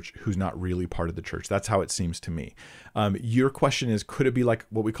church who's not really part of the church. That's how it seems to me. Your question is, could it be like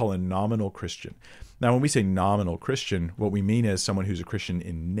what we call a nominal Christian? Now, when we say nominal Christian, what we mean is someone who's a Christian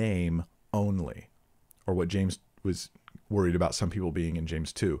in name only, or what James was worried about some people being in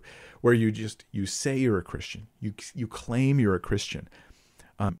James 2, where you say you're a Christian, you claim you're a Christian,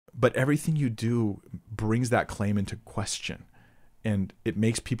 but everything you do brings that claim into question. And it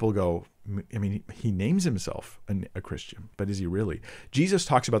makes people go, I mean, he names himself a Christian, but is he really? Jesus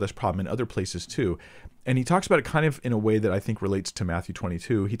talks about this problem in other places too. And he talks about it kind of in a way that I think relates to Matthew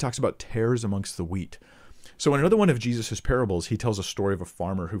 22. He talks about tares amongst the wheat. So in another one of Jesus' parables, he tells a story of a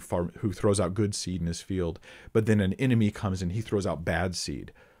farmer who throws out good seed in his field, but then an enemy comes and he throws out bad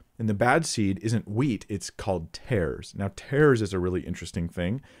seed. And the bad seed isn't wheat, it's called tares. Now, tares is a really interesting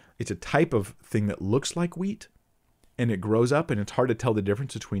thing. It's a type of thing that looks like wheat, and it grows up, and it's hard to tell the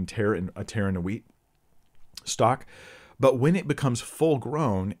difference between tare and a wheat stalk. But when it becomes full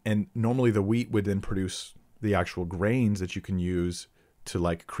grown, and normally the wheat would then produce the actual grains that you can use to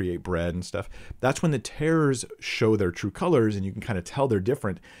like create bread and stuff, that's when the tares show their true colors, and you can kind of tell they're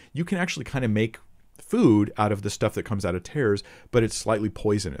different. You can actually kind of make food out of the stuff that comes out of tares, but it's slightly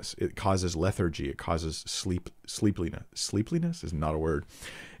poisonous. It causes lethargy. It causes sleepiness. Sleepiness is not a word.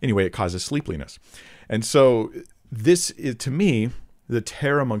 Anyway, it causes sleepiness. And so this is, to me, the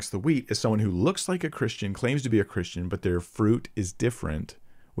tare amongst the wheat is someone who looks like a Christian, claims to be a Christian, but their fruit is different,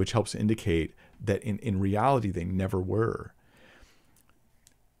 which helps indicate that in reality, they never were.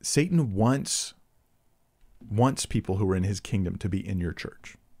 Satan wants people who are in his kingdom to be in your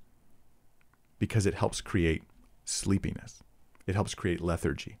church because it helps create sleepiness. It helps create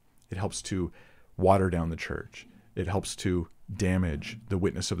lethargy. It helps to water down the church. It helps to damage the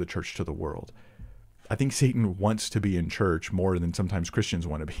witness of the church to the world. I think Satan wants to be in church more than sometimes Christians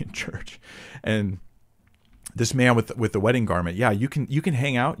want to be in church. And this man with the wedding garment, yeah, you can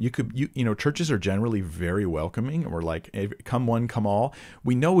hang out. Churches are generally very welcoming, and we're like, hey, come one, come all.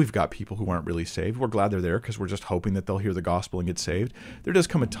 We know we've got people who aren't really saved. We're glad they're there because we're just hoping that they'll hear the gospel and get saved. There does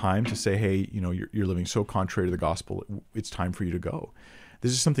come a time to say, hey, you're living so contrary to the gospel, it's time for you to go.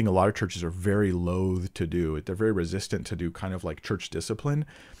 This is something a lot of churches are very loath to do. They're very resistant to do, kind of like church discipline.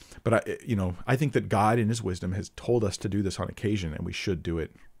 But I think that God in his wisdom has told us to do this on occasion, and we should do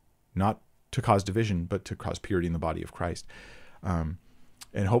it, not to cause division, but to cause purity in the body of Christ, and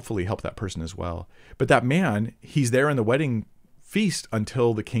hopefully help that person as well. But that man, he's there in the wedding feast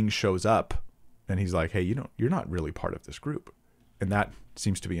until the king shows up, and he's like, hey, you're not really part of this group. And that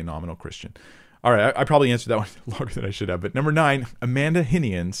seems to be a nominal Christian. All right, I probably answered that one longer than I should have. But number 9, Amanda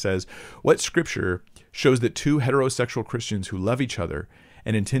Hinian says, what scripture shows that two heterosexual Christians who love each other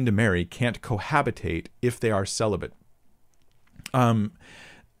and intend to marry can't cohabitate if they are celibate?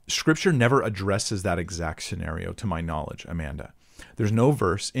 Scripture never addresses that exact scenario, to my knowledge, Amanda. There's no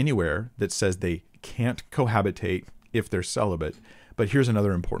verse anywhere that says they can't cohabitate if they're celibate. But here's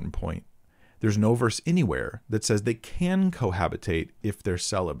another important point. There's no verse anywhere that says they can cohabitate if they're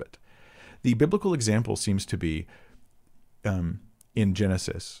celibate. The biblical example seems to be in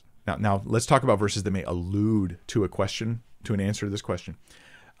Genesis. Now let's talk about verses that may allude to a question, to an answer to this question.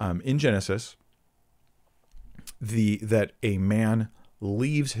 In Genesis, that a man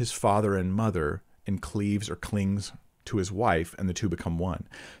leaves his father and mother and cleaves or clings to his wife, and the two become one.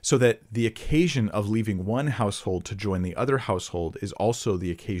 So that the occasion of leaving one household to join the other household is also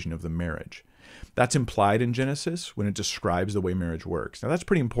the occasion of the marriage. That's implied in Genesis when it describes the way marriage works. Now that's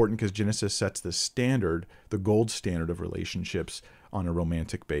pretty important because Genesis sets the standard, the gold standard of relationships on a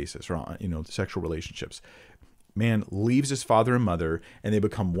romantic basis, or on, sexual relationships. Man leaves his father and mother and they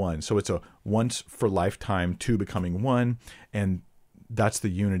become one. So it's a once for lifetime, two becoming one, and that's the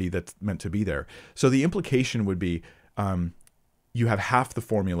unity that's meant to be there. So the implication would be you have half the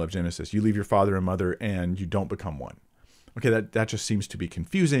formula of Genesis. You leave your father and mother and you don't become one. Okay, that just seems to be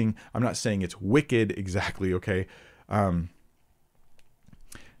confusing. I'm not saying it's wicked exactly, okay?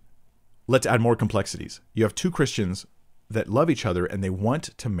 Let's add more complexities. You have two Christians that love each other and they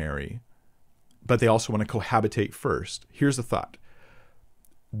want to marry, but they also want to cohabitate first. Here's the thought.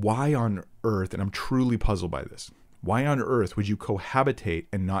 Why on earth, and I'm truly puzzled by this, why on earth would you cohabitate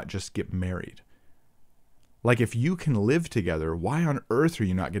and not just get married? Like, if you can live together, why on earth are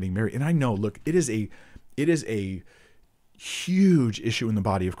you not getting married? And I know, look, it is a huge issue in the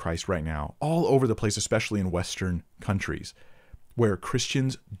body of Christ right now, all over the place, especially in Western countries, where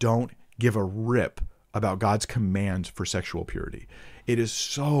Christians don't give a rip about God's command for sexual purity. It is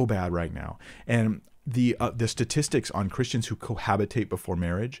so bad right now. And the statistics on Christians who cohabitate before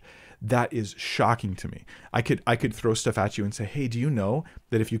marriage, that is shocking to me. I could throw stuff at you and say, hey, do you know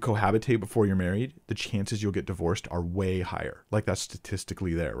that if you cohabitate before you're married, the chances you'll get divorced are way higher? Like, that's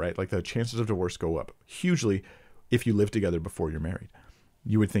statistically there, right? Like, the chances of divorce go up hugely if you live together before you're married.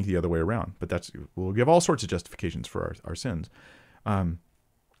 You would think the other way around, but we'll give all sorts of justifications for our sins.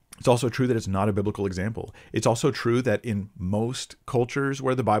 It's also true that it's not a biblical example. It's also true that in most cultures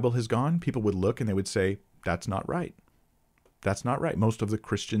where the Bible has gone, people would look and they would say, that's not right. That's not right. Most of the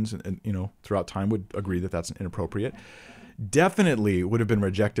Christians, throughout time would agree that that's inappropriate. Definitely would have been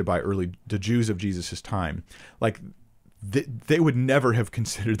rejected by the Jews of Jesus' time. Like, they would never have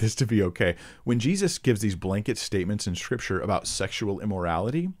considered this to be okay. When Jesus gives these blanket statements in Scripture about sexual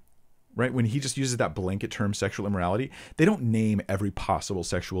immorality, right? When he just uses that blanket term, sexual immorality, they don't name every possible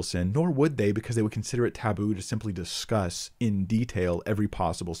sexual sin, nor would they, because they would consider it taboo to simply discuss in detail every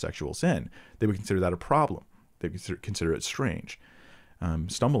possible sexual sin. They would consider that a problem. They would consider it strange,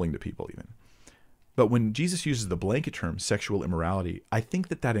 stumbling to people even. But when Jesus uses the blanket term, sexual immorality, I think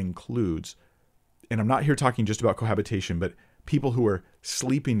that includes, and I'm not here talking just about cohabitation, but people who are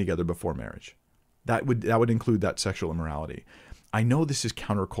sleeping together before marriage. That would include that sexual immorality. I know this is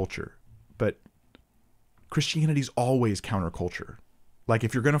counterculture, but Christianity's always counterculture. Like,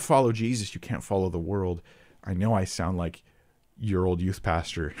 if you're going to follow Jesus, you can't follow the world. I know I sound like your old youth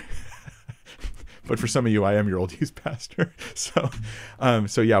pastor, but for some of you, I am your old youth pastor.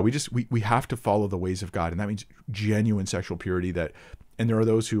 So yeah, we have to follow the ways of God, and that means genuine sexual purity. And there are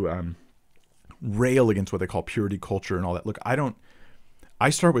those who rail against what they call purity culture and all that. Look, I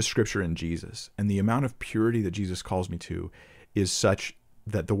start with Scripture and Jesus, and the amount of purity that Jesus calls me to is such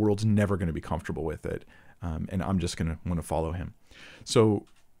that the world's never going to be comfortable with it, and I'm just going to want to follow him. So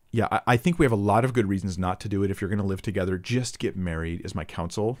yeah, I think we have a lot of good reasons not to do it. If you're going to live together, just get married is my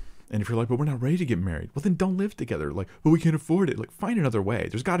counsel. And if you're like, but we're not ready to get married, well, then don't live together. Like, but we can't afford it. Like, find another way.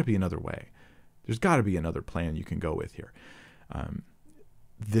 There's got to be another way. There's got to be another plan you can go with here.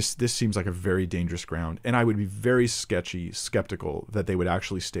 This seems like a very dangerous ground, and I would be very skeptical that they would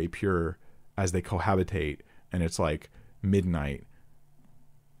actually stay pure as they cohabitate, and it's like midnight,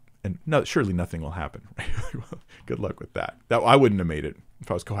 and no, surely nothing will happen. Good luck with that. I wouldn't have made it if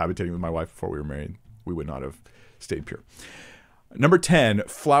I was cohabitating with my wife before we were married. We would not have stayed pure. Number 10,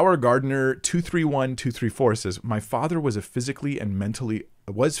 Flower Gardener 231234 says, my father was physically and mentally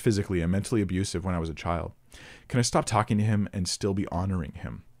abusive when I was a child. Can I stop talking to him and still be honoring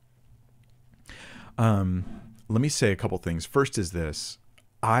him? Let me say a couple things. First is this: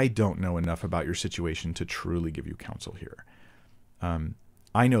 I don't know enough about your situation to truly give you counsel here.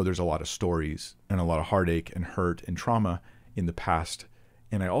 I know there's a lot of stories and a lot of heartache and hurt and trauma in the past,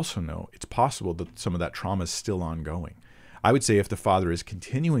 and I also know it's possible that some of that trauma is still ongoing. I would say if the father is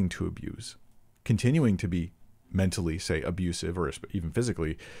continuing to abuse, continuing to be mentally, say, abusive or even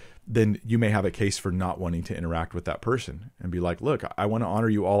physically, then you may have a case for not wanting to interact with that person and be like, look, I want to honor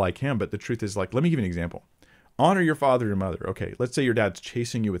you all I can, but the truth is, like, let me give you an example. Honor your father and mother. Okay, let's say your dad's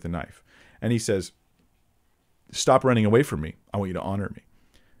chasing you with a knife and he says, stop running away from me. I want you to honor me.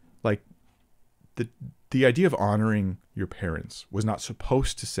 Like, the idea of honoring your parents was not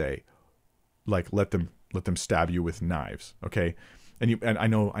supposed to say, like, let them stab you with knives. Okay. And I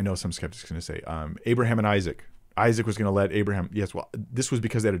know some skeptics are going to say, Abraham and Isaac was going to let Abraham. Yes. Well, this was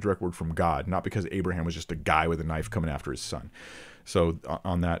because they had a direct word from God, not because Abraham was just a guy with a knife coming after his son. So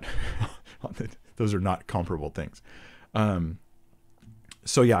those are not comparable things.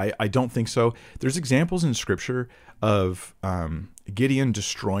 So yeah, I don't think so. There's examples in Scripture of Gideon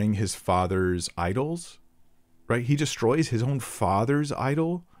destroying his father's idols, right? He destroys his own father's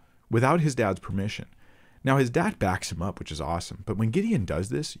idol without his dad's permission. Now, his dad backs him up, which is awesome. But when Gideon does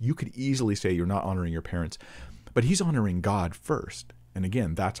this, you could easily say you're not honoring your parents, but he's honoring God first. And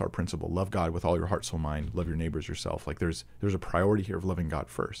again, that's our principle. Love God with all your heart, soul, mind. Love your neighbors yourself. Like, there's a priority here of loving God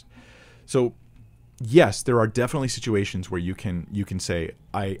first. So yes, there are definitely situations where you can say,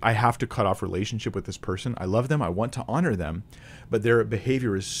 I have to cut off relationship with this person. I love them. I want to honor them, but their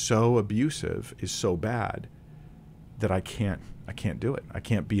behavior is so abusive, is so bad that I can't do it. I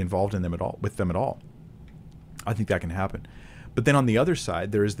can't be involved in them at all, with them at all. I think that can happen. But then on the other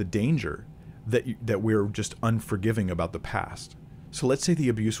side, there is the danger that we're just unforgiving about the past. So let's say the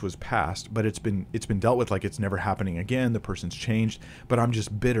abuse was past, but it's been dealt with like it's never happening again. The person's changed, but I'm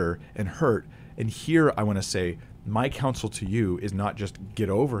just bitter and hurt. And here I want to say, my counsel to you is not just get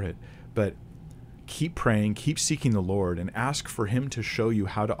over it, but keep praying, keep seeking the Lord, and ask for him to show you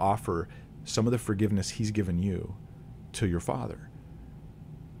how to offer some of the forgiveness he's given you to your father.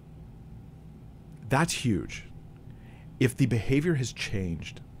 That's huge. If the behavior has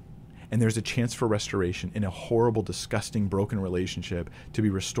changed and there's a chance for restoration in a horrible, disgusting, broken relationship to be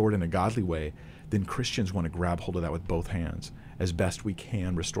restored in a godly way, then Christians want to grab hold of that with both hands as best we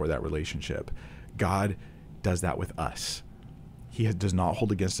can restore that relationship. God does that with us. He does not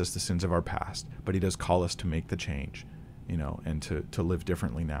hold against us the sins of our past, but he does call us to make the change, and to live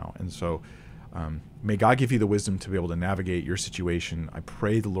differently now. And so may God give you the wisdom to be able to navigate your situation. I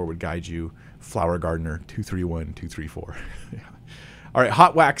pray the Lord would guide you. Flower Gardener 231234. Yeah. All right,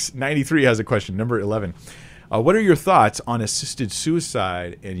 Hot Wax 93 has a question, number 11. What are your thoughts on assisted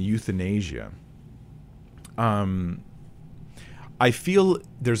suicide and euthanasia? I feel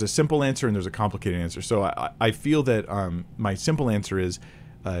there's a simple answer and there's a complicated answer. So I feel that my simple answer is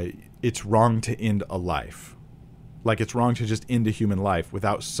it's wrong to end a life. Like, it's wrong to just end a human life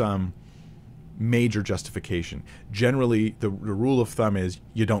without some major justification. Generally, the rule of thumb is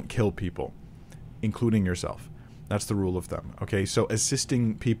you don't kill people, including yourself. That's the rule of thumb. Okay, so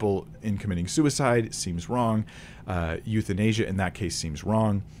assisting people in committing suicide seems wrong. Euthanasia in that case seems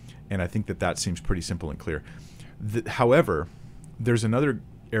wrong. And I think that seems pretty simple and clear. However, there's another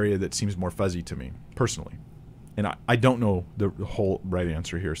area that seems more fuzzy to me personally. And I don't know the whole right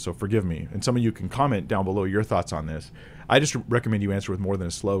answer here, so forgive me. And some of you can comment down below your thoughts on this. I just recommend you answer with more than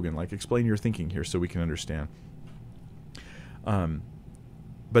a slogan. Like, explain your thinking here so we can understand.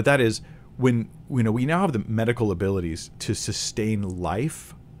 But that is, when we now have the medical abilities to sustain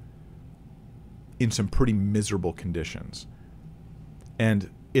life in some pretty miserable conditions. And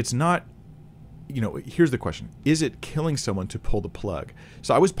it's not, here's the question. Is it killing someone to pull the plug?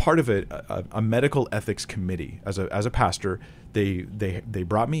 So I was part of a medical ethics committee as a pastor. They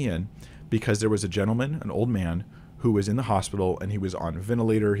brought me in because there was a gentleman, an old man, who was in the hospital, and he was on a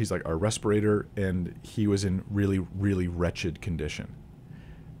ventilator. He's like our respirator, and he was in really, really wretched condition.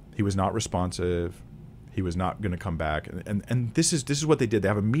 He was not responsive. He was not going to come back. And this is what they did. They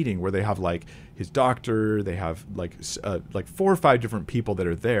have a meeting where they have like his doctor, they have like 4 or 5 different people that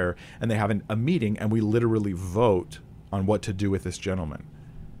are there, and they have a meeting, and we literally vote on what to do with this gentleman.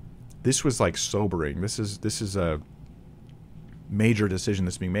 This was like sobering. This is a major decision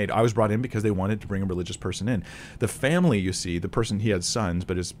that's being made. I was brought in because they wanted to bring a religious person in. The family, you see, the person, he had sons,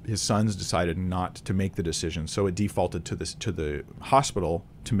 but his sons decided not to make the decision, so it defaulted to the hospital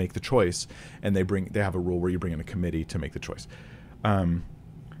to make the choice, and they have a rule where you bring in a committee to make the choice.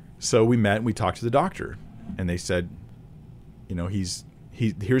 So we met and we talked to the doctor, and they said,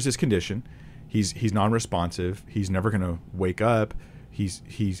 here's his condition. He's non-responsive. He's never going to wake up.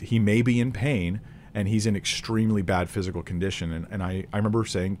 He may be in pain, and he's in extremely bad physical condition. And I remember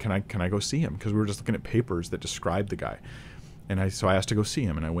saying, can I go see him? Because we were just looking at papers that described the guy. And so I asked to go see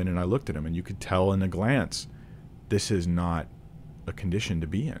him, and I went and I looked at him, and you could tell in a glance, this is not a condition to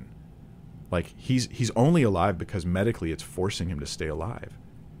be in. Like, he's only alive because medically it's forcing him to stay alive.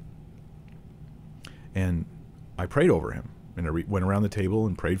 And I prayed over him, and I went around the table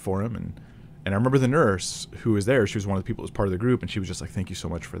and prayed for him. And I remember the nurse who was there, she was one of the people that was part of the group, and she was just like, thank you so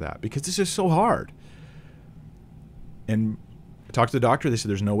much for that, because this is so hard. And I talked to the doctor. They said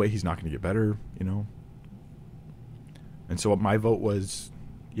there's no way he's not going to get better, And so my vote was,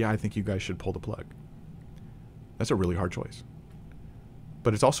 yeah, I think you guys should pull the plug. That's a really hard choice.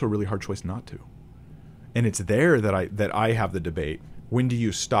 But it's also a really hard choice not to. And it's there that I have the debate. When do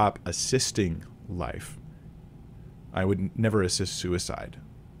you stop assisting life? I would never assist suicide.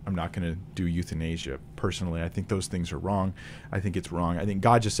 I'm not going to do euthanasia. Personally, I think those things are wrong. I think it's wrong. I think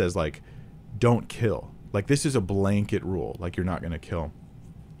God just says, like, don't kill. Like, this is a blanket rule. Like, you're not going to kill.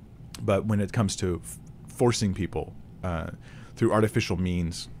 But when it comes to forcing people through artificial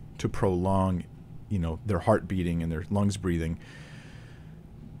means to prolong, their heart beating and their lungs breathing,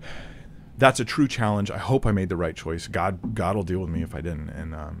 that's a true challenge. I hope I made the right choice. God will deal with me if I didn't,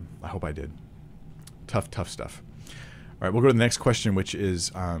 and I hope I did. Tough stuff. All right, we'll go to the next question, which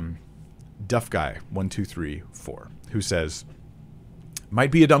is Duff Guy 1234, who says, might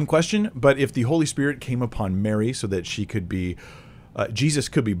be a dumb question, but if the Holy Spirit came upon Mary so that she could be, Jesus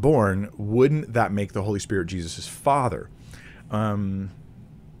could be born, wouldn't that make the Holy Spirit Jesus' father? No,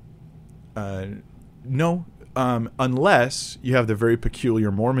 unless you have the very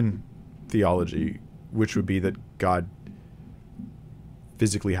peculiar Mormon theology, which would be that God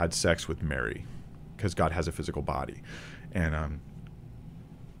physically had sex with Mary, because God has a physical body. And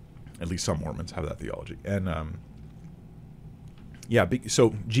at least some Mormons have that theology. And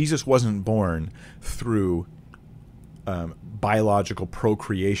so Jesus wasn't born through biological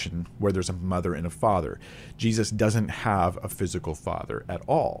procreation where there's a mother and a father. Jesus doesn't have a physical father at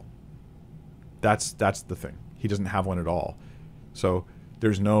all. That's the thing. He doesn't have one at all. So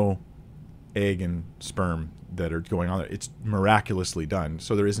there's no egg and sperm that are going on there. It's miraculously done.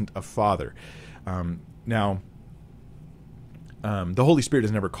 So there isn't a father. Now, the Holy Spirit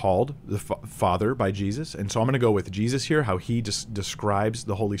is never called the Father by Jesus, and so I'm going to go with Jesus here, how he just describes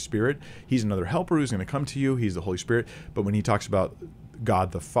the Holy Spirit. He's another helper who's going to come to you. He's the Holy Spirit. But when he talks about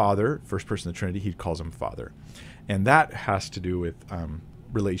God the Father, first person of the Trinity, he calls him Father. And that has to do with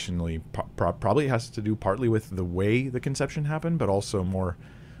relationally, probably has to do partly with the way the conception happened, but also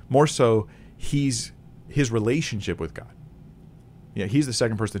more so his relationship with God. Yeah, he's the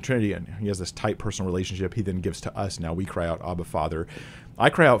second person of the Trinity, and he has this tight personal relationship he then gives to us. Now we cry out, Abba, Father. I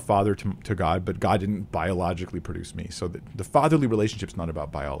cry out Father to God, but God didn't biologically produce me. So the fatherly relationship is not about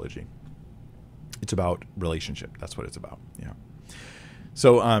biology. It's about relationship. That's what it's about. Yeah.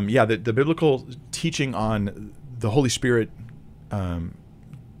 So, the biblical teaching on the Holy Spirit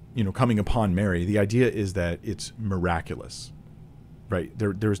coming upon Mary, the idea is that it's miraculous, right?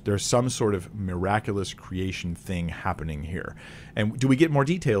 There's some sort of miraculous creation thing happening here. And do we get more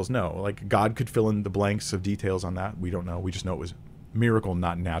details? No. Like, God could fill in the blanks of details on that. We don't know. We just know it was miracle,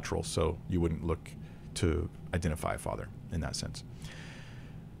 not natural. So you wouldn't look to identify a father in that sense.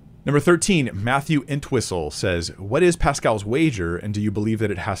 Number 13, Matthew Entwistle says, what is Pascal's wager, and do you believe that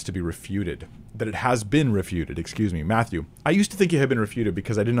it has to be refuted? That it has been refuted, excuse me. Matthew, I used to think it had been refuted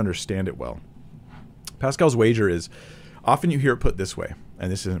because I didn't understand it well. Pascal's wager is, often you hear it put this way,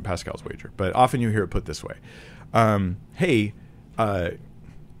 and this isn't Pascal's wager, but often you hear it put this way. Hey,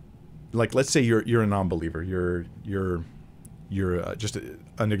 like, let's say you're a non-believer. You're just an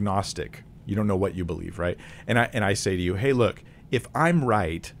agnostic. You don't know what you believe, right? And I say to you, hey, look, if I'm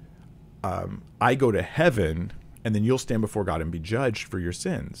right, I go to heaven, and then you'll stand before God and be judged for your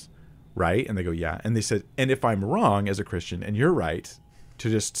sins, right? And they go, yeah. And they said, and if I'm wrong as a Christian, and you're right to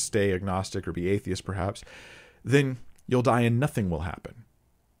just stay agnostic or be atheist perhaps, then you'll die and nothing will happen.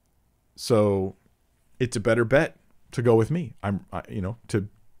 So it's a better bet to go with me. To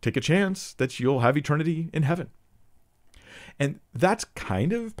take a chance that you'll have eternity in heaven. And that's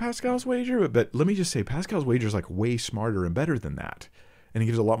kind of Pascal's wager, but let me just say, Pascal's wager is like way smarter and better than that. And he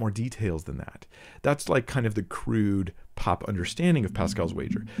gives a lot more details than that. That's like kind of the crude pop understanding of Pascal's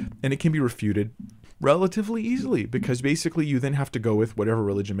wager. And it can be refuted relatively easily, because basically you then have to go with whatever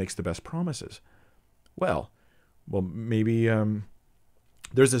religion makes the best promises. Well, maybe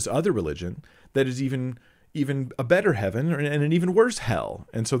there's this other religion that is even a better heaven and an even worse hell.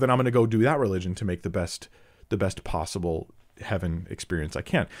 And so then I'm going to go do that religion to make the best possible heaven experience I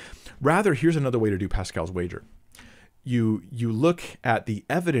can. Rather, here's another way to do Pascal's wager. You look at the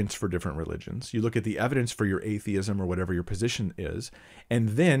evidence for different religions. You look at the evidence for your atheism or whatever your position is. And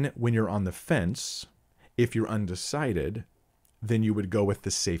then when you're on the fence, if you're undecided, then you would go with the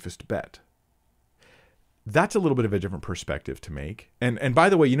safest bet. That's a little bit of a different perspective to make. And by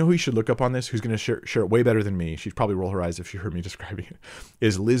the way, you know who you should look up on this, who's going to share it way better than me? She'd probably roll her eyes if she heard me describing it,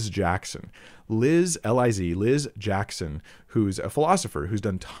 is Liz Jackson. Liz, L-I-Z, Liz Jackson, who's a philosopher who's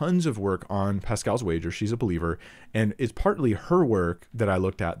done tons of work on Pascal's wager. She's a believer. And it's partly her work that I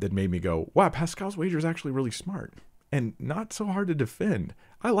looked at that made me go, wow, Pascal's wager is actually really smart and not so hard to defend.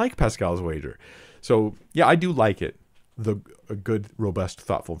 I like Pascal's wager. So yeah, I do like it. A good, robust,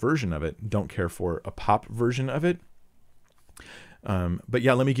 thoughtful version of it. Don't care for a pop version of it. But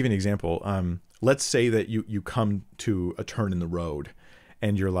yeah, let me give you an example. Let's say that you come to a turn in the road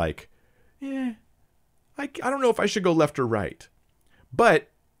and you're like, I don't know if I should go left or right. But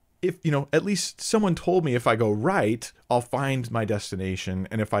if, at least someone told me if I go right, I'll find my destination.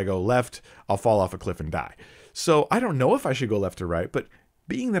 And if I go left, I'll fall off a cliff and die. So I don't know if I should go left or right, but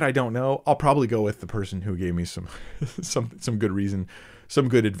being that I don't know, I'll probably go with the person who gave me some good reason, some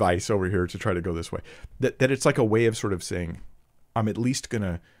good advice over here to try to go this way. That it's like a way of sort of saying, I'm at least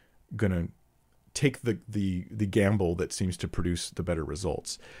gonna take the gamble that seems to produce the better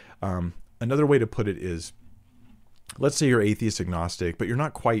results. Another way to put it is, let's say you're atheist agnostic, but you're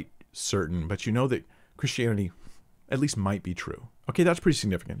not quite certain, but you know that Christianity at least might be true. Okay, that's pretty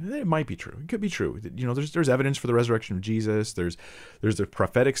significant. It might be true. It could be true. There's evidence for the resurrection of Jesus. There's the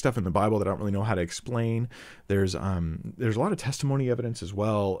prophetic stuff in the Bible that I don't really know how to explain. There's a lot of testimony evidence as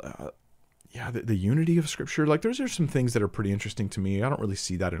well. The unity of Scripture. Like there's some things that are pretty interesting to me. I don't really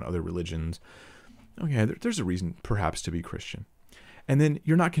see that in other religions. Okay, there's a reason perhaps to be Christian. And then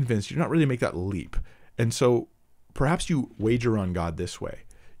you're not convinced. You're not ready to make that leap. And so perhaps you wager on God this way.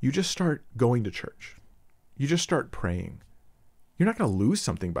 You just start going to church. You just start praying. You're not going to lose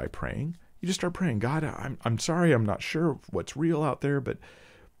something by praying. You just start praying, God, I'm sorry, I'm not sure what's real out there, but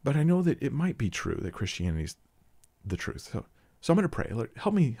I know that it might be true that Christianity is the truth. So I'm going to pray. Lord,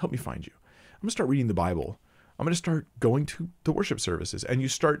 help me find you. I'm going to start reading the Bible. I'm going to start going to the worship services, and you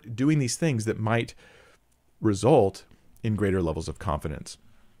start doing these things that might result in greater levels of confidence.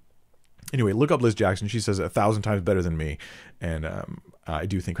 Anyway, look up Liz Jackson. She says 1,000 times better than me, and I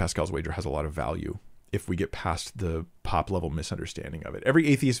do think Pascal's wager has a lot of value if we get past the pop level misunderstanding of it. Every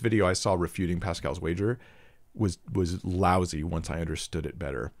atheist video I saw refuting Pascal's wager was lousy once I understood it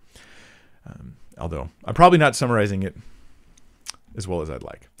better. Although I'm probably not summarizing it as well as I'd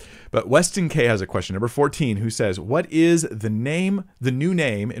like. But Weston K has a question, number 14, who says, what is the new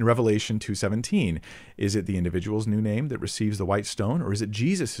name in Revelation 2:17? Is it the individual's new name that receives the white stone, or is it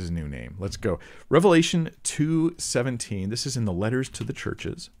Jesus' new name? Let's go. Revelation 2:17. This is in the letters to the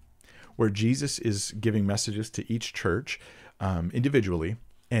churches, where Jesus is giving messages to each church individually,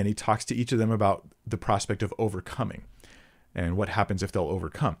 and he talks to each of them about the prospect of overcoming. and what happens if they'll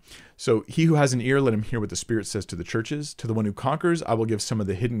overcome. So he who has an ear, let him hear what the Spirit says to the churches. To the one who conquers, I will give some of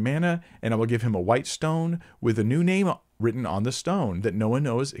the hidden manna, and I will give him a white stone with a new name written on the stone that no one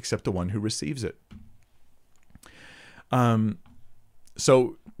knows except the one who receives it.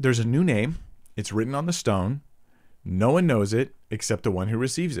 So there's a new name. It's written on the stone. No one knows it except the one who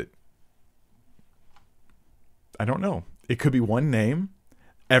receives it. I don't know. It could be one name.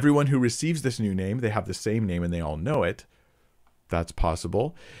 Everyone who receives this new name, they have the same name and they all know it. That's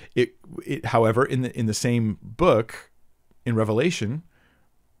possible. However, in the same book, in Revelation,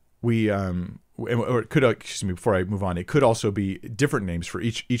 or it could, excuse me, before I move on, it could also be different names for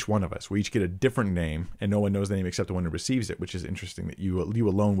each one of us. We each get a different name, and no one knows the name except the one who receives it, which is interesting that you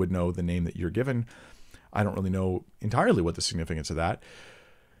alone would know the name that you're given. I don't really know entirely what the significance of that.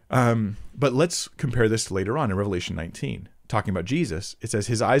 But let's compare this to later on in Revelation 19. Talking about Jesus, it says,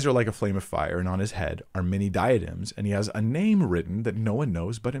 his eyes are like a flame of fire, and on his head are many diadems, and he has a name written that no one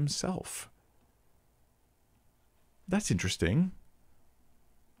knows but himself. That's interesting.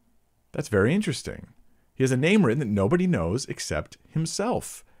 That's very interesting. He has a name written that nobody knows except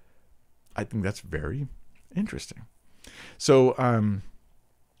himself. I think that's very interesting. So, I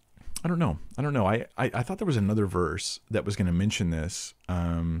don't know. I thought there was another verse that was going to mention this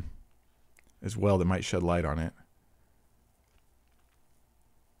as well that might shed light on it.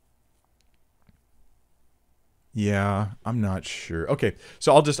 Yeah, I'm not sure. Okay,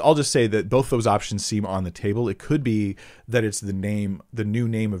 so I'll just say that both those options seem on the table. It could be that it's the new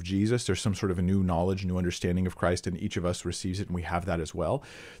name of Jesus. There's some sort of a new knowledge, new understanding of Christ, and each of us receives it, and we have that as well.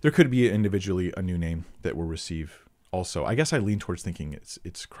 There could be individually a new name that we'll receive also. I guess I lean towards thinking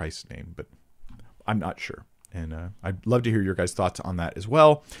it's Christ's name, but I'm not sure. And I'd love to hear your guys' thoughts on that as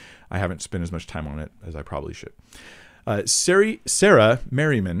well. I haven't spent as much time on it as I probably should. Sarah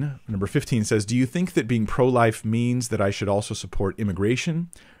Merriman, number 15, says, do you think that being pro-life means that I should also support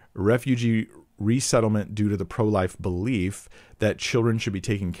immigration, refugee resettlement due to the pro-life belief that children should be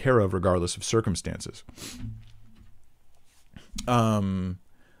taken care of regardless of circumstances?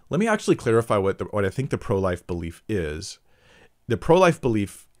 Let me actually clarify what I think the pro-life belief is. The pro-life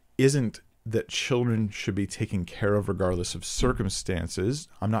belief isn't that children should be taken care of regardless of circumstances.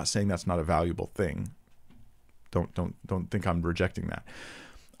 I'm not saying that's not a valuable thing. Don't think I'm rejecting that.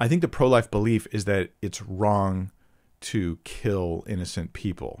 I think the pro-life belief is that it's wrong to kill innocent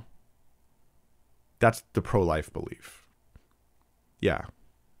people. That's the pro-life belief. Yeah.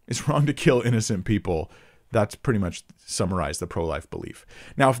 It's wrong to kill innocent people. That's pretty much summarized the pro-life belief.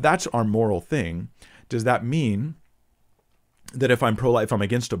 Now, if that's our moral thing, does that mean that if I'm pro-life, I'm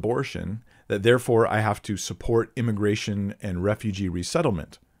against abortion, that therefore I have to support immigration and refugee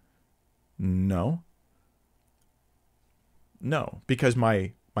resettlement? No. No, because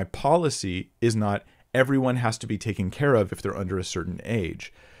my policy is not everyone has to be taken care of if they're under a certain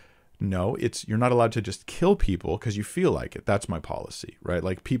age. No, you're not allowed to just kill people because you feel like it. That's my policy, right?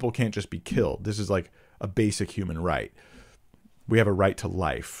 Like people can't just be killed. This is like a basic human right. We have a right to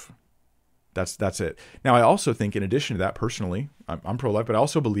life. That's it. Now, I also think in addition to that, personally, I'm pro-life, but I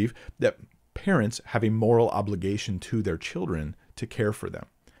also believe that parents have a moral obligation to their children to care for them.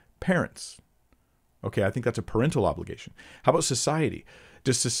 Parents. Okay, I think that's a parental obligation. How about society?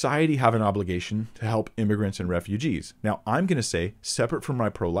 Does society have an obligation to help immigrants and refugees? Now, I'm going to say, separate from my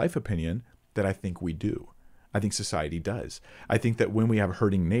pro-life opinion, that I think we do. I think society does. I think that when we have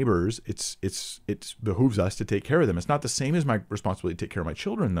hurting neighbors, it behooves us to take care of them. It's not the same as my responsibility to take care of my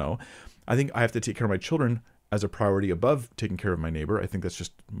children, though. I think I have to take care of my children as a priority above taking care of my neighbor. I think that's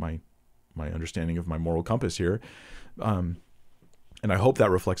just my understanding of my moral compass here. And I hope that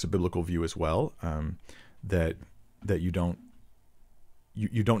reflects a biblical view as well, that you don't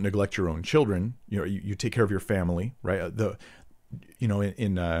neglect your own children. You take care of your family, right? I'll give you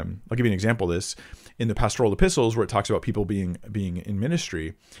an example of this. In the pastoral epistles, where it talks about people being in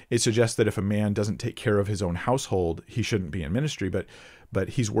ministry, it suggests that if a man doesn't take care of his own household, he shouldn't be in ministry, but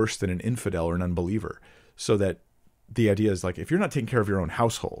he's worse than an infidel or an unbeliever. So that the idea is like, if you're not taking care of your own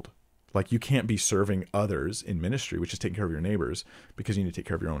household, like you can't be serving others in ministry, which is taking care of your neighbors, because you need to take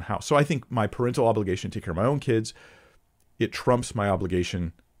care of your own house. So I think my parental obligation to take care of my own kids, it trumps my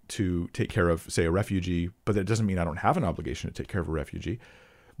obligation to take care of, say, a refugee, but that doesn't mean I don't have an obligation to take care of a refugee.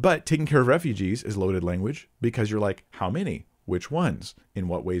 But taking care of refugees is loaded language because you're like, how many? Which ones? In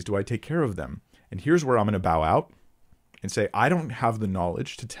what ways do I take care of them? And here's where I'm going to bow out and say, I don't have the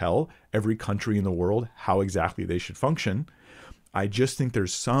knowledge to tell every country in the world how exactly they should function. I just think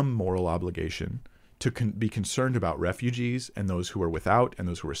there's some moral obligation to be concerned about refugees and those who are without and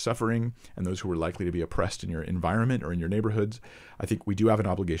those who are suffering and those who are likely to be oppressed in your environment or in your neighborhoods. I think we do have an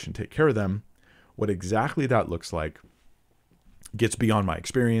obligation to take care of them. What exactly that looks like, gets beyond my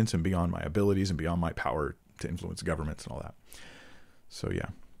experience and beyond my abilities and beyond my power to influence governments and all that. So yeah,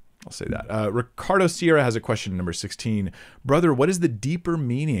 I'll say that. Ricardo Sierra has a question, number 16. Brother, what is the deeper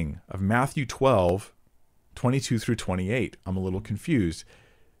meaning of Matthew 12, 22 through 28? I'm a little confused.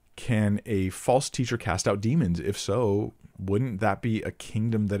 Can a false teacher cast out demons? If so, wouldn't that be a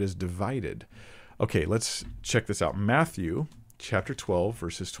kingdom that is divided? Okay, let's check this out. Matthew chapter 12,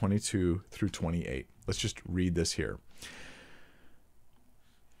 verses 22 through 28. Let's just read this here.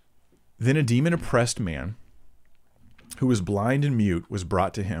 Then a demon-oppressed man who was blind and mute was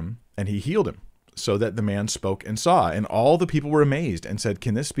brought to him, and he healed him, so that the man spoke and saw. And all the people were amazed and said,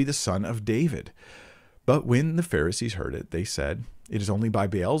 "Can this be the son of David?" But when the Pharisees heard it, they said, "It is only by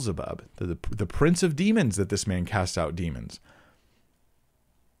Beelzebub, the prince of demons, that this man casts out demons."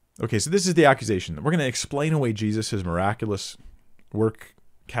 Okay, so this is the accusation. We're going to explain away Jesus' miraculous work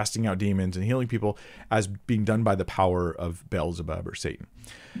casting out demons and healing people as being done by the power of Beelzebub or Satan.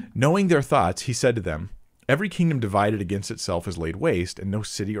 Knowing their thoughts, he said to them, "Every kingdom divided against itself is laid waste, and no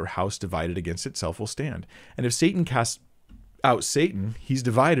city or house divided against itself will stand. And if Satan casts out Satan, he's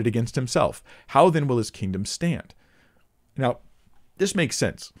divided against himself. How then will his kingdom stand?" Now, this makes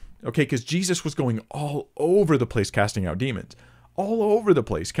sense, okay, because Jesus was going all over the place casting out demons. All over the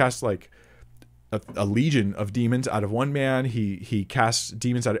place. Cast like a legion of demons out of one man. He casts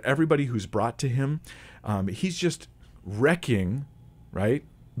demons out of everybody who's brought to him. He's just wrecking, right,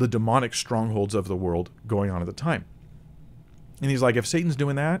 the demonic strongholds of the world going on at the time. And he's like, if Satan's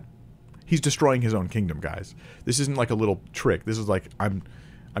doing that, he's destroying his own kingdom, guys. This isn't like a little trick. This is like, I'm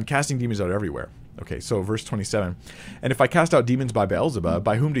casting demons out everywhere. Okay, so verse 27. And if I cast out demons by Beelzebub,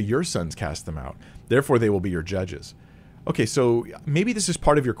 by whom do your sons cast them out? Therefore they will be your judges. Okay, so maybe this is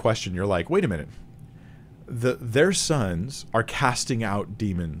part of your question. You're like, wait a minute. Their sons are casting out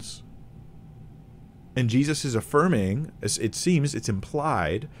demons. And Jesus is affirming, it seems, it's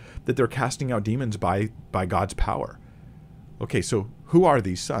implied, that they're casting out demons by God's power. Okay, so who are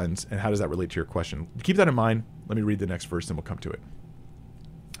these sons, and how does that relate to your question? Keep that in mind. Let me read the next verse, and we'll come to it.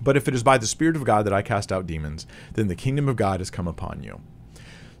 But if it is by the Spirit of God that I cast out demons, then the kingdom of God has come upon you.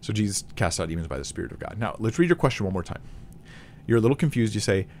 So Jesus casts out demons by the Spirit of God. Now, let's read your question one more time. You're a little confused. You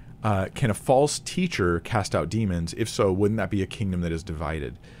say, can a false teacher cast out demons? If so, wouldn't that be a kingdom that is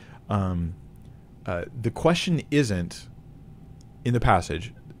divided? The question isn't, in the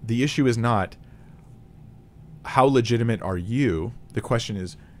passage, the issue is not, how legitimate are you? The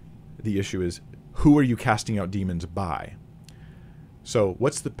issue is, who are you casting out demons by? So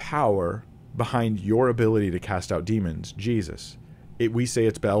what's the power behind your ability to cast out demons? Jesus. We say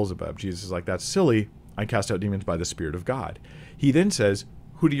it's Beelzebub. Jesus is like, that's silly. I cast out demons by the Spirit of God. He then says,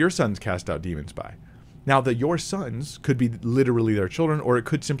 who do your sons cast out demons by? Now, your sons could be literally their children, or it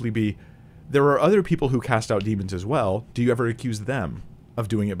could simply be, there are other people who cast out demons as well. Do you ever accuse them of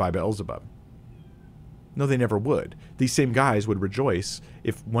doing it by Beelzebub? No, they never would. These same guys would rejoice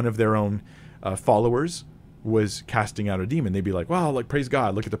if one of their own followers was casting out a demon. They'd be like, well, like, praise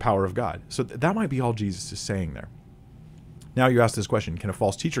God, look at the power of God. So that might be all Jesus is saying there. Now you ask this question, can a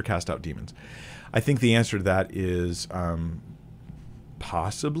false teacher cast out demons? I think the answer to that is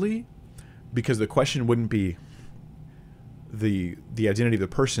possibly, because the question wouldn't be the identity of the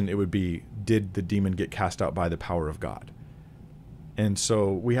person. It would be, did the demon get cast out by the power of God? And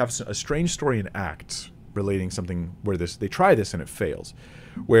so we have a strange story in Acts relating something where they try this and it fails,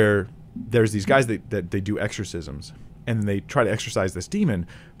 where there's these guys that they do exorcisms, and they try to exorcise this demon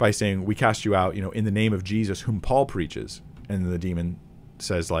by saying, we cast you out, in the name of Jesus, whom Paul preaches. And the demon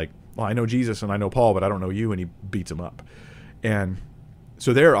says, like, well, I know Jesus and I know Paul, but I don't know you, and he beats him up. And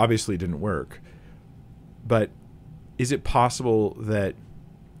so there obviously didn't work. But is it possible that,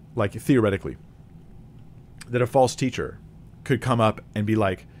 like, theoretically, that a false teacher could come up and be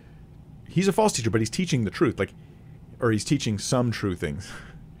like, he's a false teacher, but he's teaching the truth, like, or he's teaching some true things.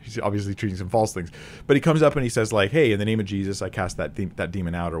 He's obviously teaching some false things, but he comes up and he says, like, hey, in the name of Jesus, I cast that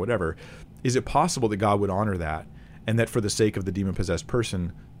demon out, or whatever. Is it possible that God would honor that, and that for the sake of the demon-possessed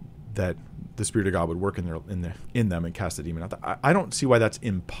person, that the Spirit of God would work in them and cast the demon out? I don't see why that's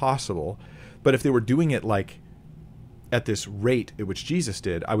impossible, but if they were doing it like at this rate at which Jesus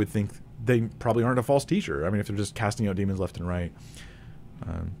did, I would think they probably aren't a false teacher. I mean, if they're just casting out demons left and right.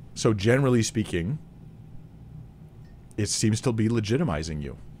 So generally speaking, it seems to be legitimizing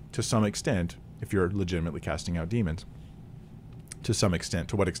you to some extent if you're legitimately casting out demons. To some extent.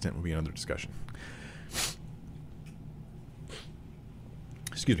 To what extent would be another discussion.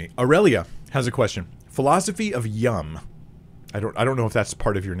 Excuse me. Aurelia has a question. Philosophy of Yum. I don't know if that's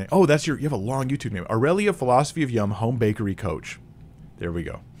part of your name. Oh, you have a long YouTube name. Aurelia, Philosophy of Yum, home bakery coach. There we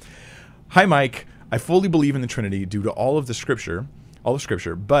go. Hi, Mike. I fully believe in the Trinity due to all of Scripture,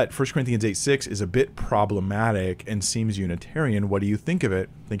 but 1 Corinthians 8:6 is a bit problematic and seems Unitarian. What do you think of it?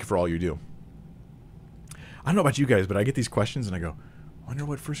 Thank you for all you do. I don't know about you guys, but I get these questions and I go, I wonder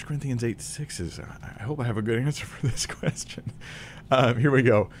what 1 Corinthians 8:6 is. I hope I have a good answer for this question. Here we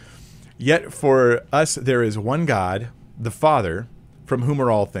go. Yet for us there is one God, the Father, from whom are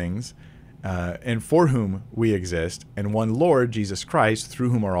all things, and for whom we exist, and one Lord, Jesus Christ,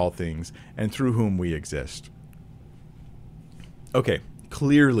 through whom are all things, and through whom we exist. Okay,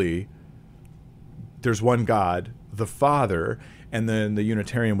 clearly there's one God, the Father, and then the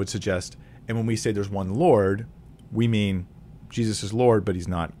Unitarian would suggest, and when we say there's one Lord, we mean Jesus is Lord, but he's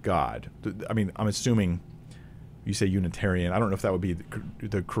not God. I mean, I'm assuming you say Unitarian. I don't know if that would be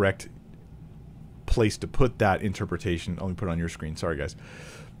the correct place to put that interpretation. Let me put it on your screen. Sorry, guys.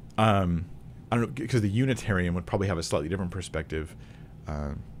 I don't know, because the Unitarian would probably have a slightly different perspective.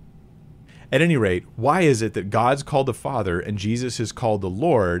 At any rate, why is it that God's called the Father and Jesus is called the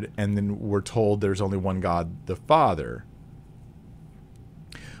Lord, and then we're told there's only one God, the Father?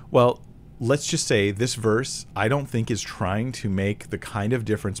 Well, let's just say this verse, I don't think is trying to make the kind of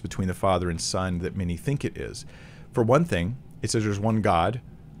difference between the Father and Son that many think it is. For one thing, it says there's one God,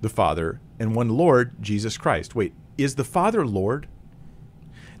 the Father, and one Lord, Jesus Christ. Wait, is the Father Lord?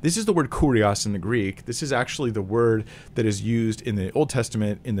 This is the word kurios in the Greek. This is actually the word that is used in the Old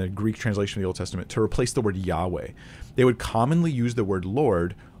Testament, in the Greek translation of the Old Testament, to replace the word Yahweh. They would commonly use the word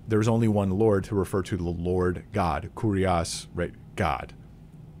Lord. There's only one Lord to refer to the Lord God, kurios, right? God.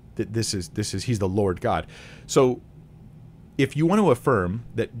 This is he's the Lord God. So if you want to affirm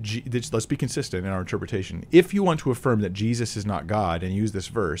that, let's be consistent in our interpretation. If you want to affirm that Jesus is not God and use this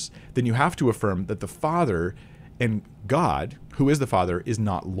verse, then you have to affirm that the Father and God, who is the Father, is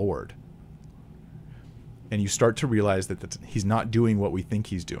not Lord. And you start to realize that he's not doing what we think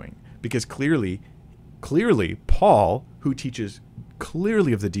he's doing. Because clearly, Paul, who teaches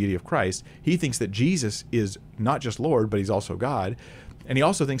clearly of the deity of Christ, he thinks that Jesus is not just Lord, but he's also God. And he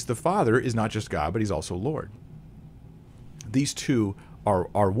also thinks the Father is not just God, but he's also Lord. These two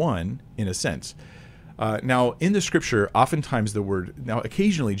are one in a sense. Now, in the Scripture, oftentimes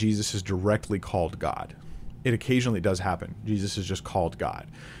occasionally Jesus is directly called God. It occasionally does happen. Jesus is just called God.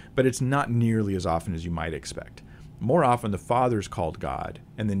 But it's not nearly as often as you might expect. More often, the Father is called God,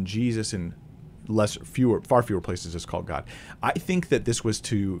 and then Jesus in far fewer places is called God. I think that this was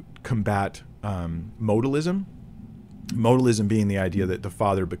to combat modalism. Modalism being the idea that the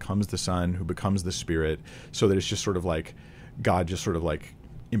Father becomes the Son, who becomes the Spirit, so that it's just sort of like God just sort of like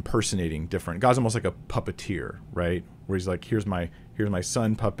impersonating different. God's almost like a puppeteer, right? Where he's like, here's my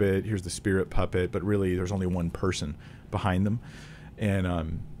son puppet, here's the Spirit puppet, but really there's only one person behind them,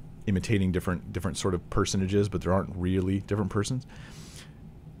 and imitating different sort of personages, but there aren't really different persons.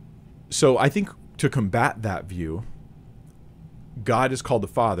 So I think to combat that view, God is called the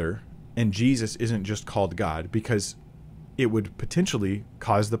Father, and Jesus isn't just called God, because it would potentially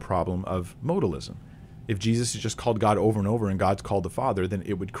cause the problem of modalism. If Jesus is just called God over and over and God's called the Father, then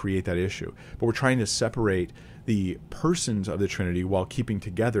it would create that issue. But we're trying to separate the persons of the Trinity while keeping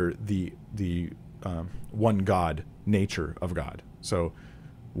together the one God nature of God. So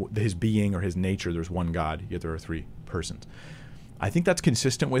his being or his nature, there's one God, yet there are three persons. I think that's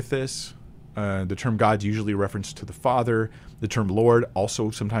consistent with this. The term God's usually a reference to the Father. The term Lord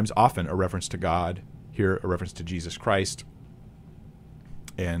also sometimes often a reference to God. Here a reference to Jesus Christ.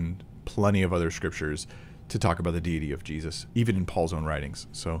 And plenty of other scriptures to talk about the deity of Jesus, even in Paul's own writings.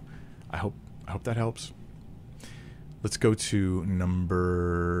 So I hope that helps. Let's go to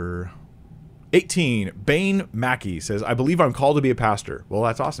number 18. Bane Mackey says, I believe I'm called to be a pastor. Well,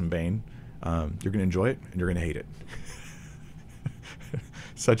 that's awesome, Bane. You're going to enjoy it and you're going to hate it.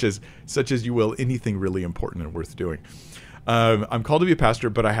 such as you will anything really important and worth doing. I'm called to be a pastor,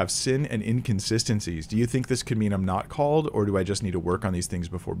 but I have sin and inconsistencies. Do you think this could mean I'm not called, or do I just need to work on these things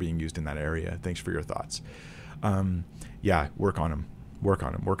before being used in that area? Thanks for your thoughts. Yeah, work on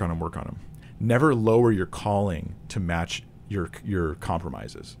them. Never lower your calling to match your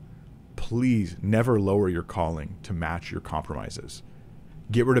compromises. Please never lower your calling to match your compromises.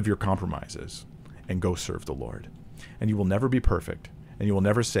 Get rid of your compromises and go serve the Lord. And you will never be perfect. And you will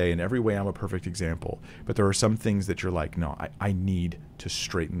never say, in every way, I'm a perfect example. But there are some things that you're like, no, I need to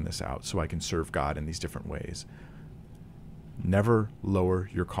straighten this out so I can serve God in these different ways. Never lower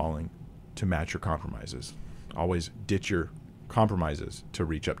your calling to match your compromises. Always ditch your compromises to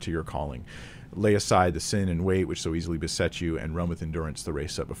reach up to your calling. Lay aside the sin and weight which so easily beset you, and run with endurance the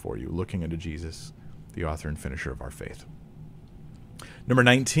race set before you, looking unto Jesus, the author and finisher of our faith. Number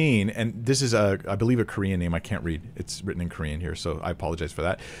 19, and this is, I believe, a Korean name. I can't read. It's written in Korean here, so I apologize for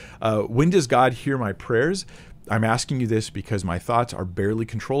that. When does God hear my prayers? I'm asking you this because my thoughts are barely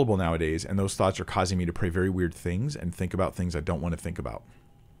controllable nowadays, and those thoughts are causing me to pray very weird things and think about things I don't want to think about.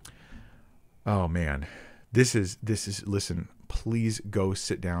 Oh, man. This is, listen, please go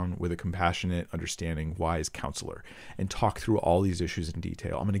sit down with a compassionate, understanding, wise counselor and talk through all these issues in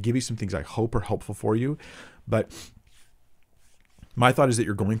detail. I'm going to give you some things I hope are helpful for you, but my thought is that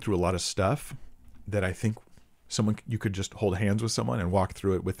you're going through a lot of stuff that I think you could just hold hands with someone and walk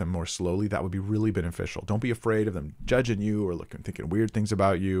through it with them more slowly. That would be really beneficial. Don't be afraid of them judging you or thinking weird things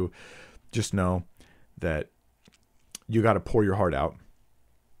about you. Just know that you got to pour your heart out.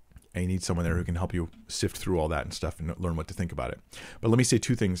 And you need someone there who can help you sift through all that and stuff and learn what to think about it. But let me say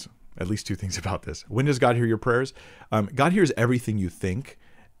at least two things about this. When does God hear your prayers? God hears everything you think,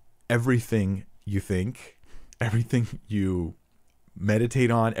 everything you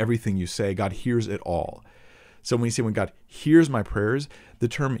meditate on, everything you say. God hears it all. So when God hears my prayers, the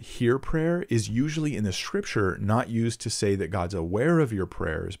term hear prayer is usually in the scripture not used to say that God's aware of your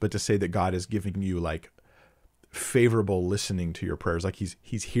prayers, but to say that God is giving you like favorable listening to your prayers, like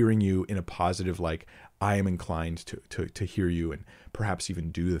he's hearing you in a positive, like I am inclined to hear you and perhaps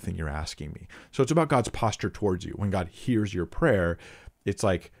even do the thing you're asking me. So it's about God's posture towards you. When God hears your prayer, it's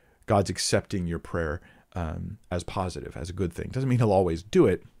like God's accepting your prayer as positive, as a good thing. Doesn't mean he'll always do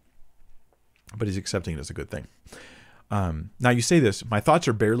it, but he's accepting it as a good thing. Now you say this, my thoughts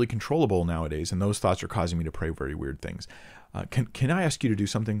are barely controllable nowadays, and those thoughts are causing me to pray very weird things. Can I ask you to do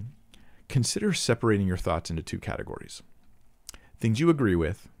something? Consider separating your thoughts into two categories. Things you agree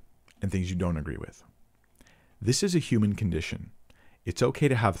with and things you don't agree with. This is a human condition. It's okay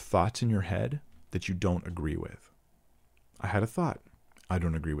to have thoughts in your head that you don't agree with. I had a thought. I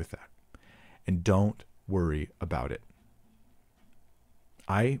don't agree with that. And don't worry about it.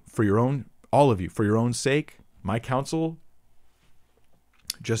 All of you, for your own sake, my counsel,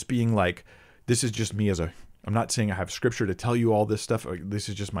 just being like, this is just me I'm not saying I have scripture to tell you all this stuff. This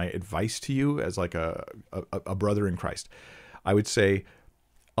is just my advice to you as like a brother in Christ. I would say,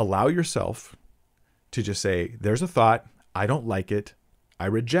 allow yourself to just say, there's a thought. I don't like it. I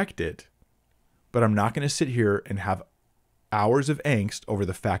reject it, but I'm not going to sit here and have hours of angst over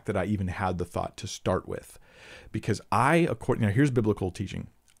the fact that I even had the thought to start with. Because now here's biblical teaching.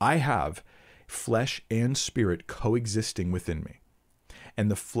 I have flesh and spirit coexisting within me.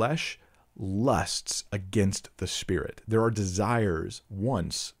 And the flesh lusts against the spirit. There are desires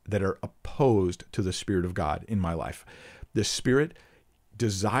that are opposed to the Spirit of God in my life. The spirit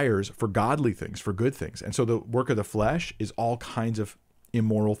desires for godly things, for good things. And so the work of the flesh is all kinds of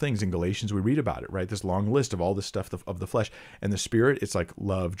immoral things. In Galatians, we read about it, right? This long list of all this stuff of the flesh. And the spirit, it's like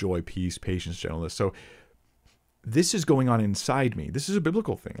love, joy, peace, patience, gentleness. So this is going on inside me. This is a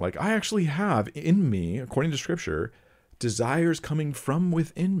biblical thing. Like I actually have in me, according to scripture, desires coming from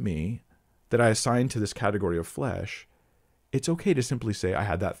within me that I assign to this category of flesh. It's okay to simply say, I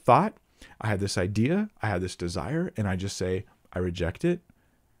had that thought, I had this idea, I had this desire, and I just say, I reject it.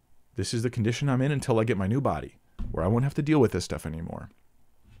 This is the condition I'm in until I get my new body, where I won't have to deal with this stuff anymore.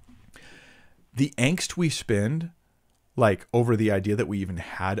 The angst we spend, like over the idea that we even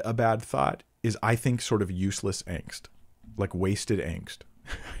had a bad thought, is, I think, sort of useless angst, like wasted angst.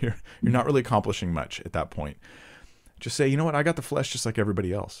 You're not really accomplishing much at that point. Just say, you know what? I got the flesh just like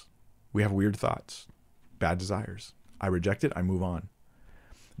everybody else. We have weird thoughts, bad desires. I reject it. I move on.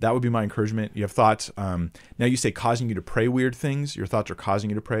 That would be my encouragement. You have thoughts. Now you say causing you to pray weird things. Your thoughts are causing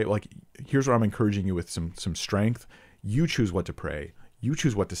you to pray. Like, here's where I'm encouraging you with some strength. You choose what to pray. You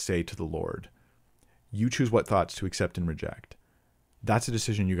choose what to say to the Lord. You choose what thoughts to accept and reject. That's a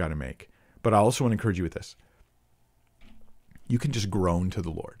decision you got to make. But I also want to encourage you with this. You can just groan to the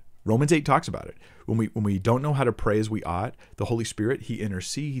Lord. Romans 8 talks about it. When we don't know how to pray as we ought, the Holy Spirit, he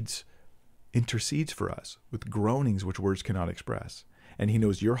intercedes for us with groanings which words cannot express. And he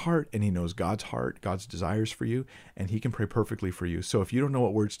knows your heart, and he knows God's heart, God's desires for you, and he can pray perfectly for you. So if you don't know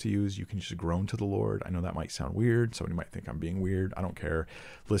what words to use, you can just groan to the Lord. I know that might sound weird. Somebody might think I'm being weird. I don't care.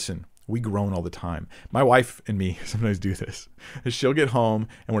 Listen, we groan all the time. My wife and me sometimes do this. She'll get home,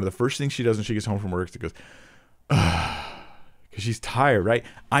 and one of the first things she does when she gets home from work is she goes, because she's tired, right?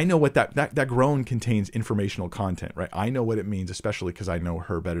 I know what that groan contains informational content, right? I know what it means, especially because I know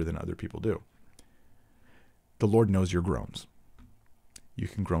her better than other people do. The Lord knows your groans. You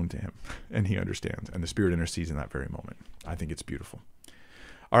can groan to him, and he understands, and the Spirit intercedes in that very moment. I think it's beautiful.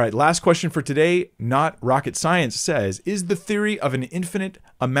 All right, last question for today. Not rocket science says, is the theory of an infinite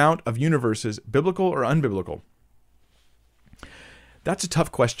amount of universes biblical or unbiblical? That's a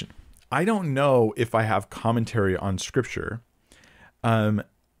tough question. I don't know if I have commentary on Scripture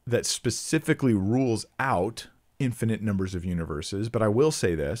that specifically rules out infinite numbers of universes. But I will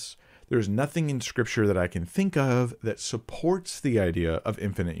say this. There's nothing in Scripture that I can think of that supports the idea of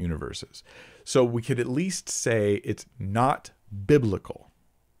infinite universes. So we could at least say it's not biblical,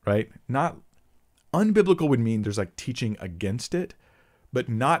 right? Not unbiblical would mean there's like teaching against it, but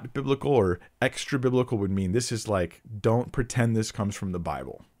not biblical or extra biblical would mean this is like, don't pretend this comes from the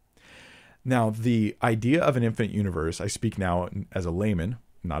Bible. Now, the idea of an infinite universe, I speak now as a layman,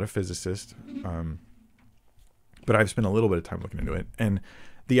 not a physicist, but I've spent a little bit of time looking into it. And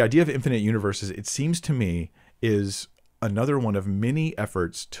the idea of infinite universes, it seems to me, is another one of many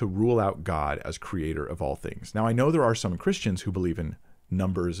efforts to rule out God as creator of all things. Now, I know there are some Christians who believe in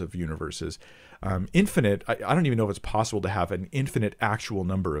numbers of universes. Infinite, I don't even know if it's possible to have an infinite actual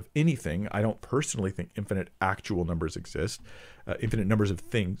number of anything. I don't personally think infinite actual numbers exist. Infinite numbers of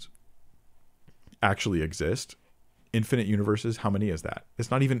things actually exist. Infinite universes, how many is that?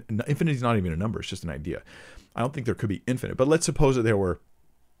 It's not even, infinite is not even a number, it's just an idea. I don't think there could be infinite, but let's suppose that there were,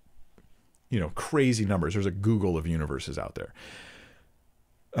 crazy numbers. There's a Google of universes out there.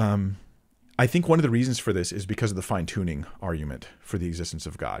 I think one of the reasons for this is because of the fine-tuning argument for the existence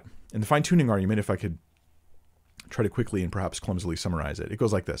of God. And the fine-tuning argument, if I could try to quickly and perhaps clumsily summarize it, it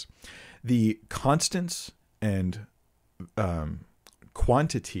goes like this. The constants and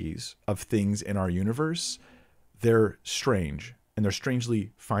quantities of things in our universe, they're strange, and they're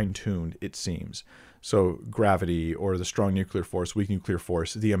strangely fine-tuned, it seems. So gravity or the strong nuclear force, weak nuclear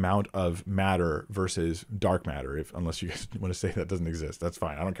force, the amount of matter versus dark matter, unless you guys want to say that doesn't exist, that's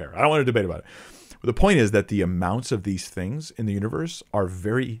fine. I don't care. I don't want to debate about it. But the point is that the amounts of these things in the universe are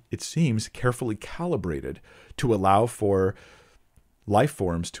very, it seems, carefully calibrated to allow for life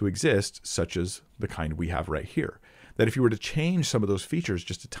forms to exist, such as the kind we have right here. That if you were to change some of those features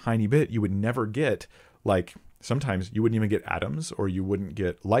just a tiny bit, you would never get, like, sometimes you wouldn't even get atoms, or you wouldn't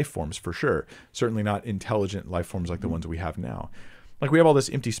get life forms for sure. Certainly not intelligent life forms like the ones we have now. Like, we have all this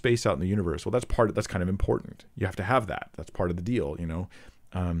empty space out in the universe. Well, that's kind of important. You have to have that. That's part of the deal,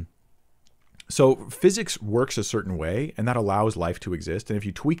 So physics works a certain way, and that allows life to exist. And if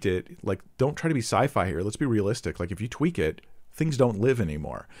you tweaked it, like, don't try to be sci-fi here. Let's be realistic. Like, if you tweak it, things don't live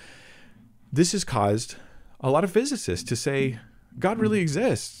anymore. This has caused a lot of physicists to say, God really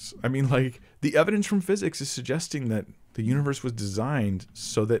exists. I mean, like, the evidence from physics is suggesting that the universe was designed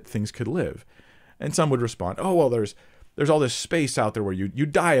so that things could live. And some would respond, oh, well, there's all this space out there where you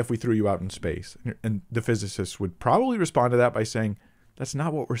die if we threw you out in space. And the physicists would probably respond to that by saying, that's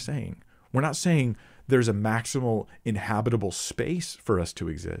not what we're saying. We're not saying there's a maximal inhabitable space for us to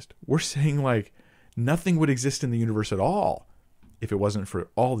exist. We're saying, like, nothing would exist in the universe at all if it wasn't for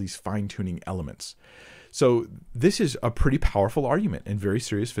all these fine-tuning elements. So this is a pretty powerful argument, and very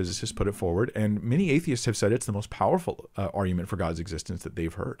serious physicists put it forward. And many atheists have said it's the most powerful argument for God's existence that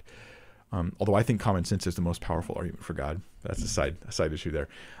they've heard. Although I think common sense is the most powerful argument for God. That's a side issue there.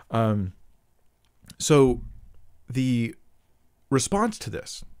 So the response to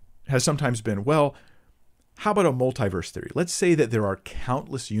this has sometimes been, well, how about a multiverse theory? Let's say that there are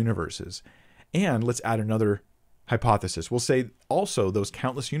countless universes, and let's add another hypothesis. We'll say also those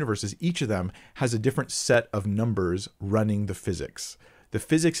countless universes, each of them has a different set of numbers running the physics. The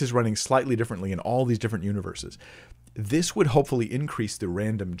physics is running slightly differently in all these different universes. This would hopefully increase the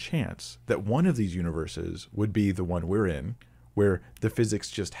random chance that one of these universes would be the one we're in, where the physics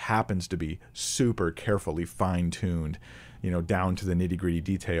just happens to be super carefully fine-tuned, down to the nitty-gritty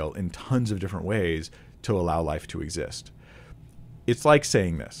detail in tons of different ways to allow life to exist. It's like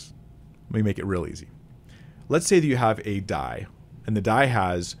saying this. Let me make it real easy. Let's say that you have a die, and the die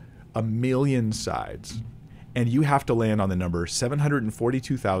has 1,000,000 sides, and you have to land on the number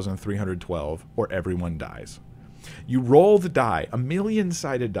 742,312, or everyone dies. You roll the die, a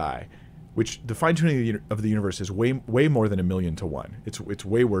 1,000,000-sided die, which the fine-tuning of the universe is way more than 1,000,000 to 1. It's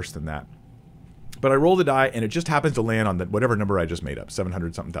way worse than that. But I roll the die, and it just happens to land on whatever number I just made up,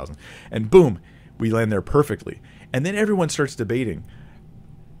 700-something thousand. And boom, we land there perfectly. And then everyone starts debating.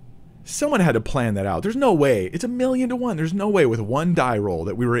 Someone had to plan that out. There's no way. It's 1,000,000 to 1. There's no way with one die roll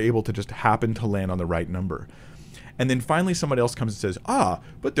that we were able to just happen to land on the right number. And then finally somebody else comes and says,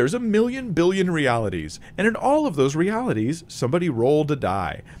 but there's 1,000,000 billion realities. And in all of those realities, somebody rolled a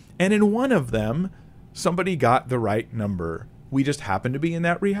die. And in one of them, somebody got the right number. We just happen to be in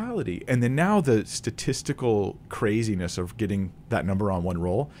that reality. And then now the statistical craziness of getting that number on one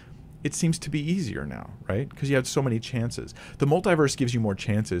roll, it seems to be easier now, right? Because you have so many chances. The multiverse gives you more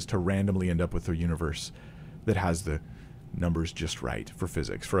chances to randomly end up with a universe that has the numbers just right for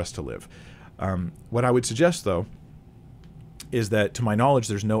physics, for us to live. What I would suggest, though, is that, to my knowledge,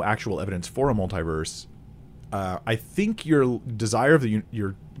 there's no actual evidence for a multiverse I think your desire of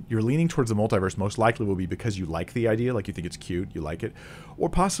you're leaning towards the multiverse most likely will be because you like the idea, like you think it's cute, you like it, or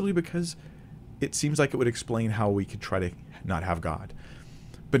possibly because it seems like it would explain how we could try to not have God.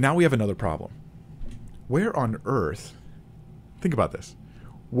 But now we have another problem. Where on earth, think about this,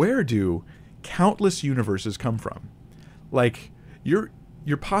 where do countless universes come from? Like, you're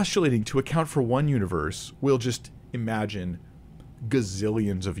postulating to account for one universe, we'll just imagine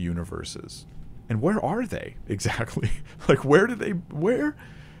gazillions of universes. And where are they exactly? Like, where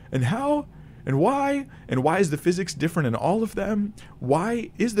and how and why? And why is the physics different in all of them?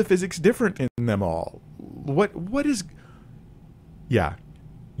 Why is the physics different in them all? What is... Yeah,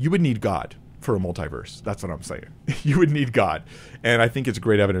 you would need God for a multiverse. That's what I'm saying. You would need God. And I think it's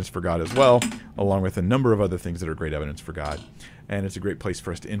great evidence for God as well, along with a number of other things that are great evidence for God. And it's a great place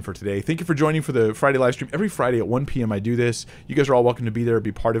for us to end for today. Thank you for joining for the Friday live stream. Every Friday at 1 p.m. I do this. You guys are all welcome to be there,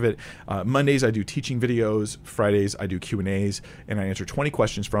 be part of it. Mondays I do teaching videos. Fridays I do Q&As, and I answer 20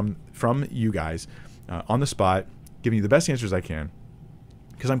 questions from you guys on the spot, giving you the best answers I can,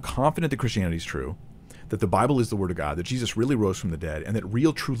 because I'm confident that Christianity is true, that the Bible is the Word of God, that Jesus really rose from the dead, and that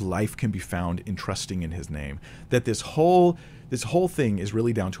real true life can be found in trusting in His name. That this whole thing is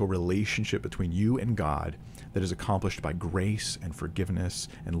really down to a relationship between you and God that is accomplished by grace and forgiveness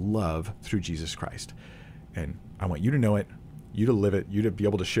and love through Jesus Christ. And I want you to know it, you to live it, you to be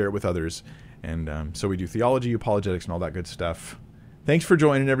able to share it with others. And so we do theology, apologetics, and all that good stuff. Thanks for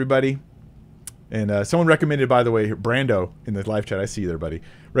joining, everybody. And someone recommended, by the way, Brando in the live chat, I see you there, buddy,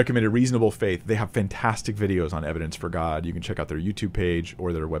 recommended Reasonable Faith. They have fantastic videos on evidence for God. You can check out their YouTube page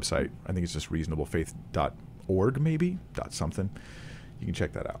or their website. I think it's just reasonablefaith.org, maybe, .something. You can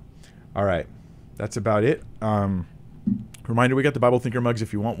check that out. All right, that's about it. Reminder, we got the Bible Thinker mugs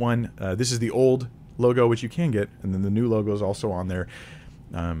if you want one. This is the old logo, which you can get, and then the new logo is also on there.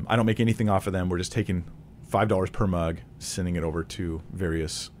 I don't make anything off of them. We're just taking $5 per mug, sending it over to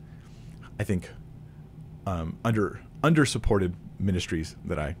various, I think, under-supported ministries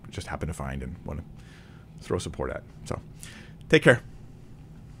that I just happen to find and want to throw support at. So take care.